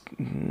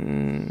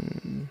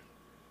things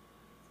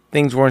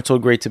weren't so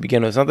great to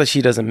begin with. It's not that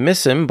she doesn't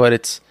miss him, but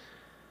it's,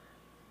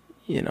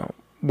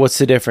 what's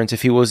the difference?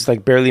 If he was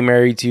like barely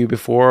married to you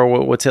before,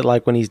 what's it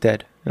like when he's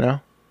dead?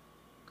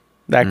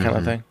 That kind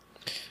of thing.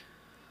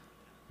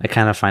 I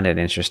kind of find it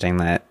interesting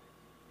that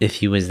if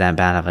he was that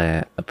bad of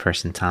a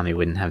person, Tommy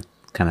wouldn't have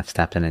kind of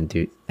stepped in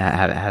and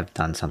have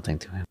done something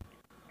to him.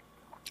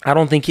 I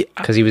don't think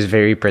because he was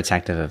very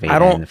protective of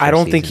Ada. I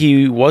don't think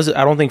he was.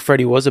 I don't think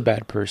Freddy was a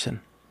bad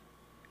person.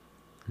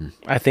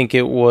 I think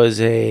it was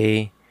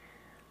like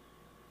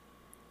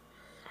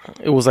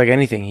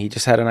anything. He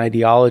just had an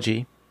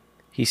ideology.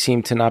 He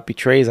seemed to not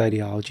betray his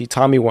ideology.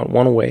 Tommy went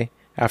one way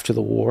after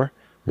the war,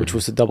 which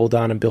was to double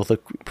down and build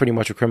pretty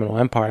much a criminal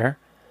empire.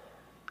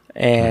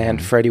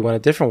 And Freddy went a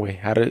different way.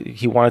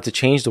 He wanted to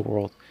change the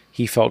world.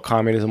 He felt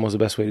communism was the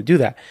best way to do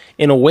that.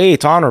 In a way,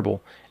 it's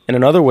honorable. In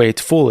another way,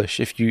 it's foolish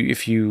if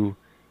you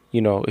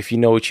know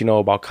what you know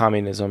about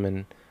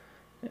communism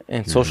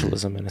and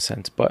socialism in a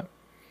sense. But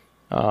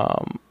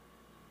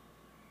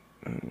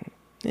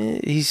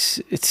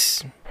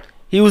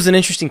he was an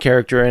interesting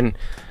character, and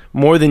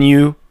more than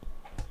you,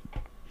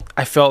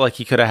 I felt like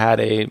he could have had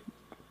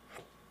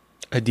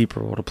a deeper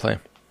role to play.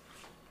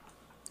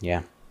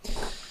 Yeah.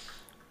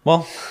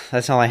 Well,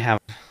 that's all I have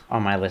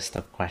on my list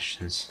of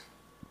questions.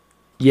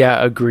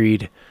 Yeah,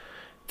 agreed.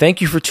 Thank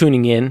you for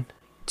tuning in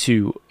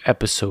to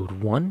episode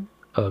 1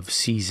 of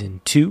season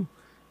 2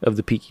 of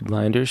the Peaky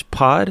Blinders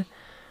pod.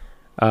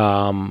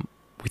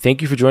 We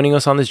thank you for joining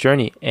us on this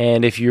journey.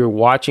 And if you're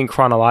watching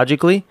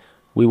chronologically,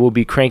 we will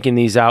be cranking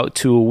these out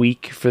 2 a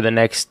week for the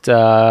next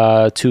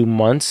 2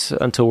 months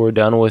until we're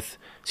done with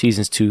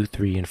seasons 2,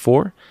 3, and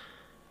 4.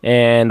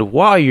 And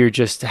while you're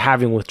just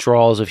having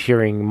withdrawals of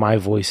hearing my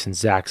voice and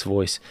Zach's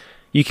voice,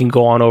 you can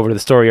go on over to the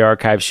Story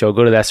Archive Show,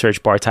 go to that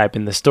search bar, type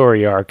in the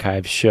Story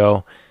Archive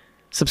Show,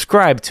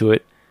 subscribe to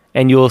it,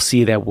 and you'll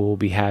see that we'll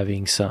be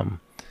having some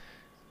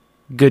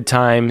good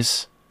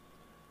times,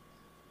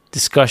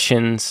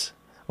 discussions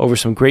over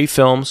some great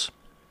films,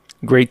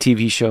 great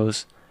TV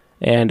shows,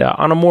 and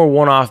on a more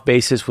one-off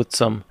basis with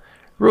some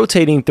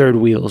rotating third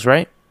wheels,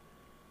 right?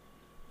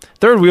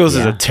 Third wheels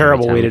is a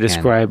terrible way to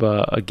describe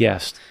a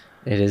guest.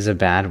 It is a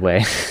bad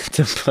way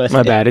to put it.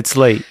 My bad. It's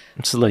late.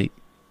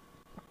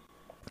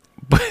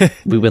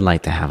 we would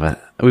like to have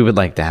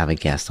a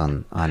guest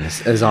on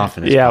this as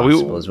often as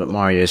possible. Is what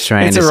Mario is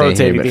trying to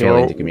say here, but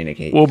failing to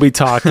communicate. We'll be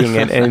talking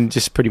and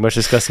just pretty much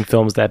discussing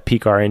films that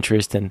pique our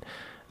interest, and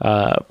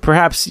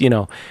perhaps,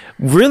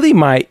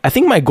 really I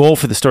think my goal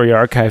for the Story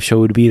Archive show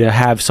would be to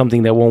have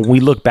something that when we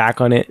look back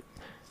on it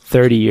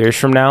 30 years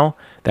from now,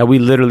 that we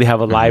literally have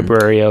a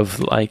library of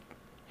like,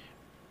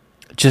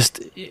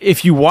 just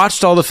if you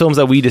watched all the films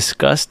that we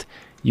discussed,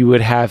 you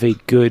would have a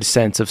good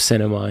sense of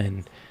cinema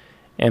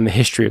and the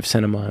history of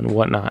cinema and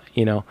whatnot,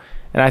 And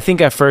I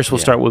think at first we'll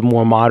start with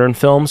more modern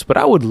films, but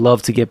I would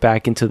love to get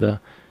back into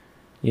the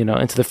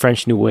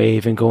French New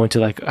Wave and go into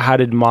like how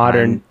did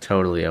modern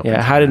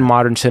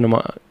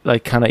cinema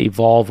like kind of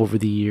evolve over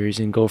the years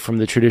and go from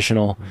the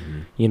traditional,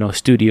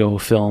 studio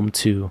film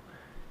to,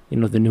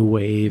 the New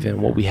Wave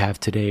and what we have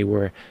today,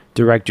 where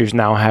directors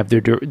now have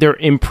their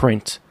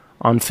imprint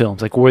on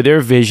films, like where their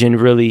vision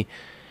really.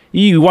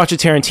 You watch a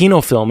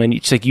Tarantino film and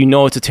it's like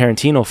it's a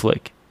Tarantino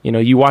flick.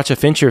 You watch a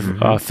Fincher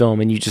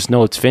film and you just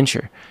know it's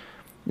Fincher.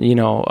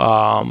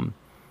 Different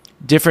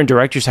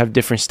directors have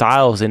different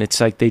styles, and it's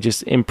like they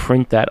just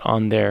imprint that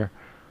on their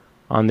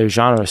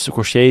genre.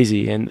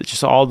 Scorsese and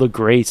just all the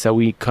greats that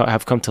we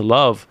have come to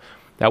love.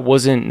 That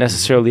wasn't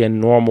necessarily a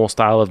normal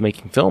style of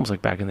making films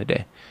like back in the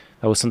day.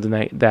 That was something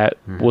that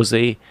was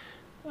an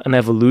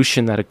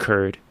evolution that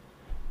occurred,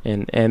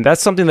 and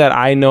that's something that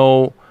I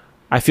know.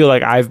 I feel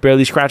like I've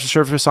barely scratched the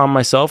surface on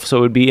myself, so it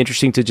would be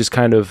interesting to just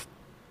kind of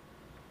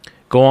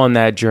go on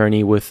that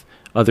journey with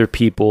other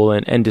people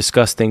and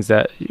discuss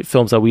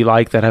films that we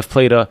like that have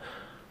played a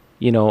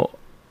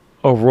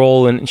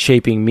role in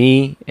shaping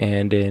me,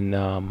 and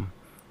in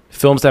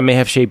films that may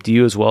have shaped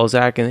you as well,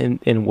 Zach, and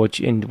in what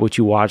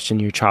you watched in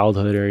your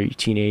childhood or your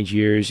teenage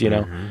years,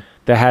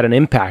 that had an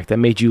impact, that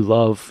made you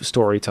love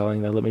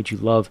storytelling, that made you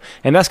love.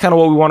 And that's kind of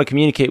what we want to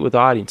communicate with the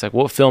audience. Like,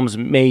 what films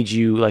made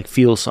you like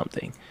feel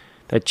something,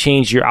 that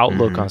changed your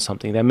outlook on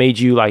something, that made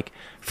you like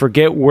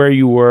forget where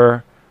you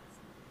were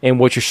and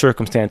what your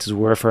circumstances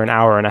were for an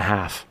hour and a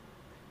half,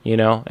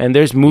 And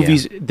there's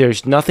movies,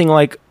 there's nothing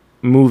like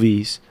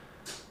movies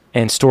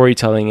and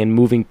storytelling and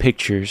moving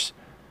pictures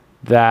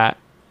that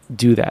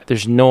do that.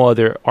 There's no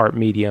other art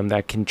medium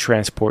that can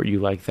transport you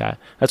like that.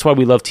 That's why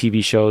we love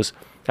TV shows.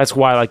 That's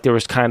why like there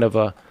was kind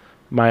of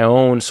my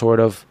own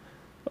sort of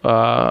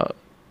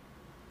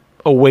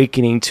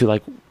awakening to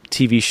like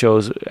TV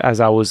shows as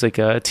I was like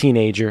a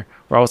teenager,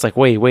 where I was like,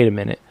 wait a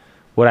minute.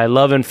 What I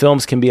love in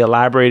films can be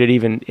elaborated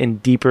even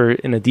in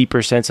a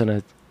deeper sense in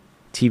a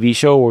TV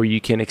show, where you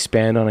can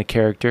expand on a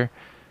character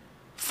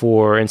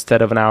for,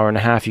 instead of an hour and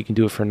a half, you can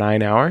do it for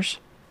 9 hours,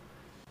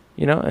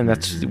 and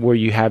that's where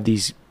you have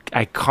these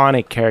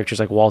iconic characters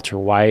like Walter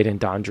White and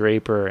Don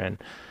Draper and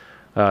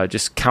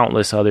just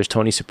countless others,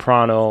 Tony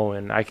Soprano,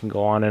 and I can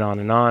go on and on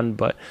and on,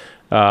 but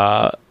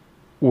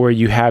where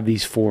you have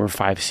these 4 or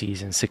 5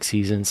 seasons, 6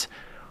 seasons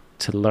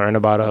to learn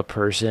about a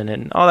person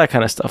and all that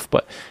kind of stuff.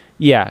 But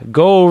yeah,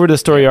 go over to the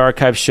Story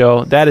Archive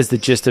show. That is the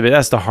gist of it.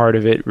 That's the heart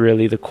of it,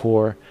 really, the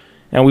core.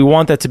 And we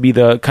want that to be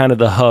the kind of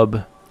the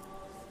hub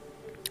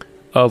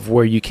of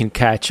where you can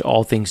catch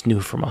all things new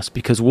from us,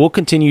 because we'll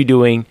continue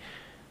doing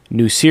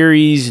new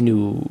series,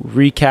 new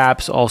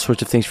recaps, all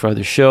sorts of things for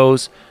other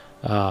shows.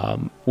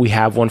 We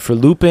have one for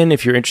Lupin.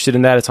 If you're interested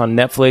in that, it's on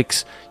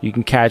Netflix. You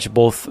can catch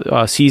both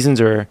seasons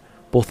or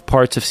both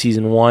parts of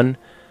season 1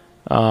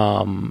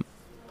 on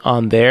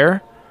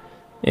there.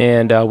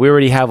 And we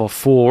already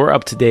have we're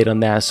up to date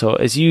on that. So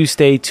as you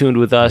stay tuned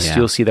with us,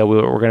 you'll see that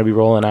we're going to be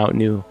rolling out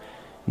new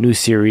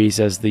series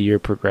as the year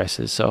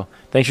progresses. So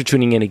thanks for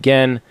tuning in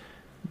again.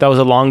 That was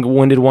a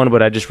long-winded one,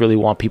 but I just really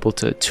want people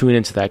to tune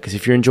into that, because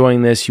if you're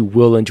enjoying this, you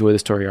will enjoy the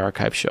Story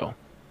Archive show.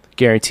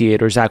 Guarantee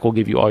it, or Zach will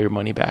give you all your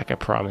money back, I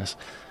promise.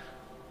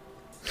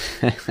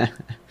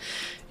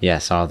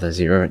 Yes, all the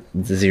 $0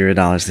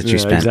 that you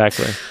spent.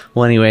 Exactly.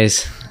 Well,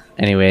 anyways,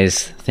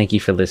 thank you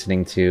for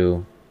listening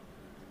to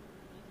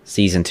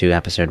Season 2,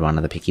 Episode 1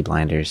 of the Peaky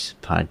Blinders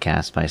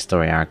podcast by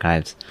Story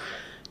Archives.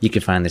 You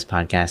can find this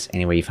podcast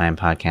anywhere you find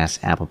podcasts: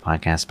 Apple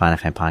Podcasts,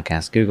 Spotify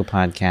Podcasts, Google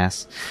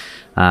Podcasts.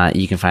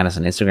 You can find us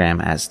on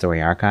Instagram at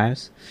Story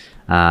Archives.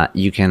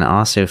 You can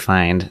also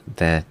find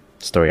the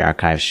Story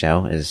Archives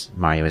show, as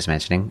Mario was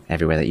mentioning,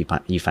 everywhere that you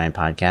find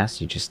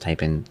podcasts. You just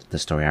type in the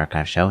Story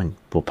Archives show and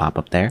we'll pop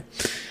up there.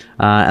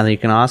 And you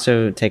can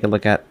also take a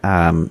look at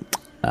our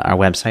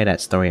website at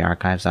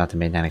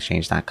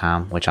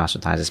storyarchives.themidnightexchange.com, which also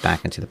ties us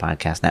back into the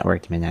podcast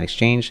network, the Midnight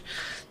Exchange.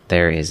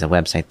 There is a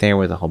website there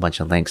with a whole bunch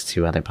of links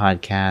to other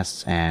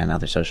podcasts and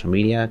other social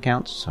media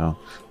accounts, so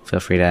feel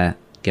free to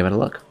give it a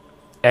look.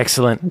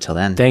 Excellent. Until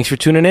then. Thanks for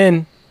tuning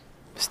in.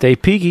 Stay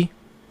peaky.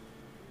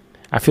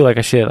 I feel like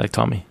I should, like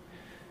Tommy.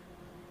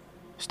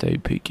 Stay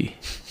peaky.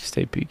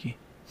 Stay peaky.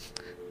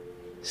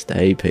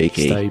 Stay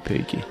peaky. Stay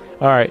peaky.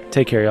 All right.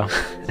 Take care, y'all.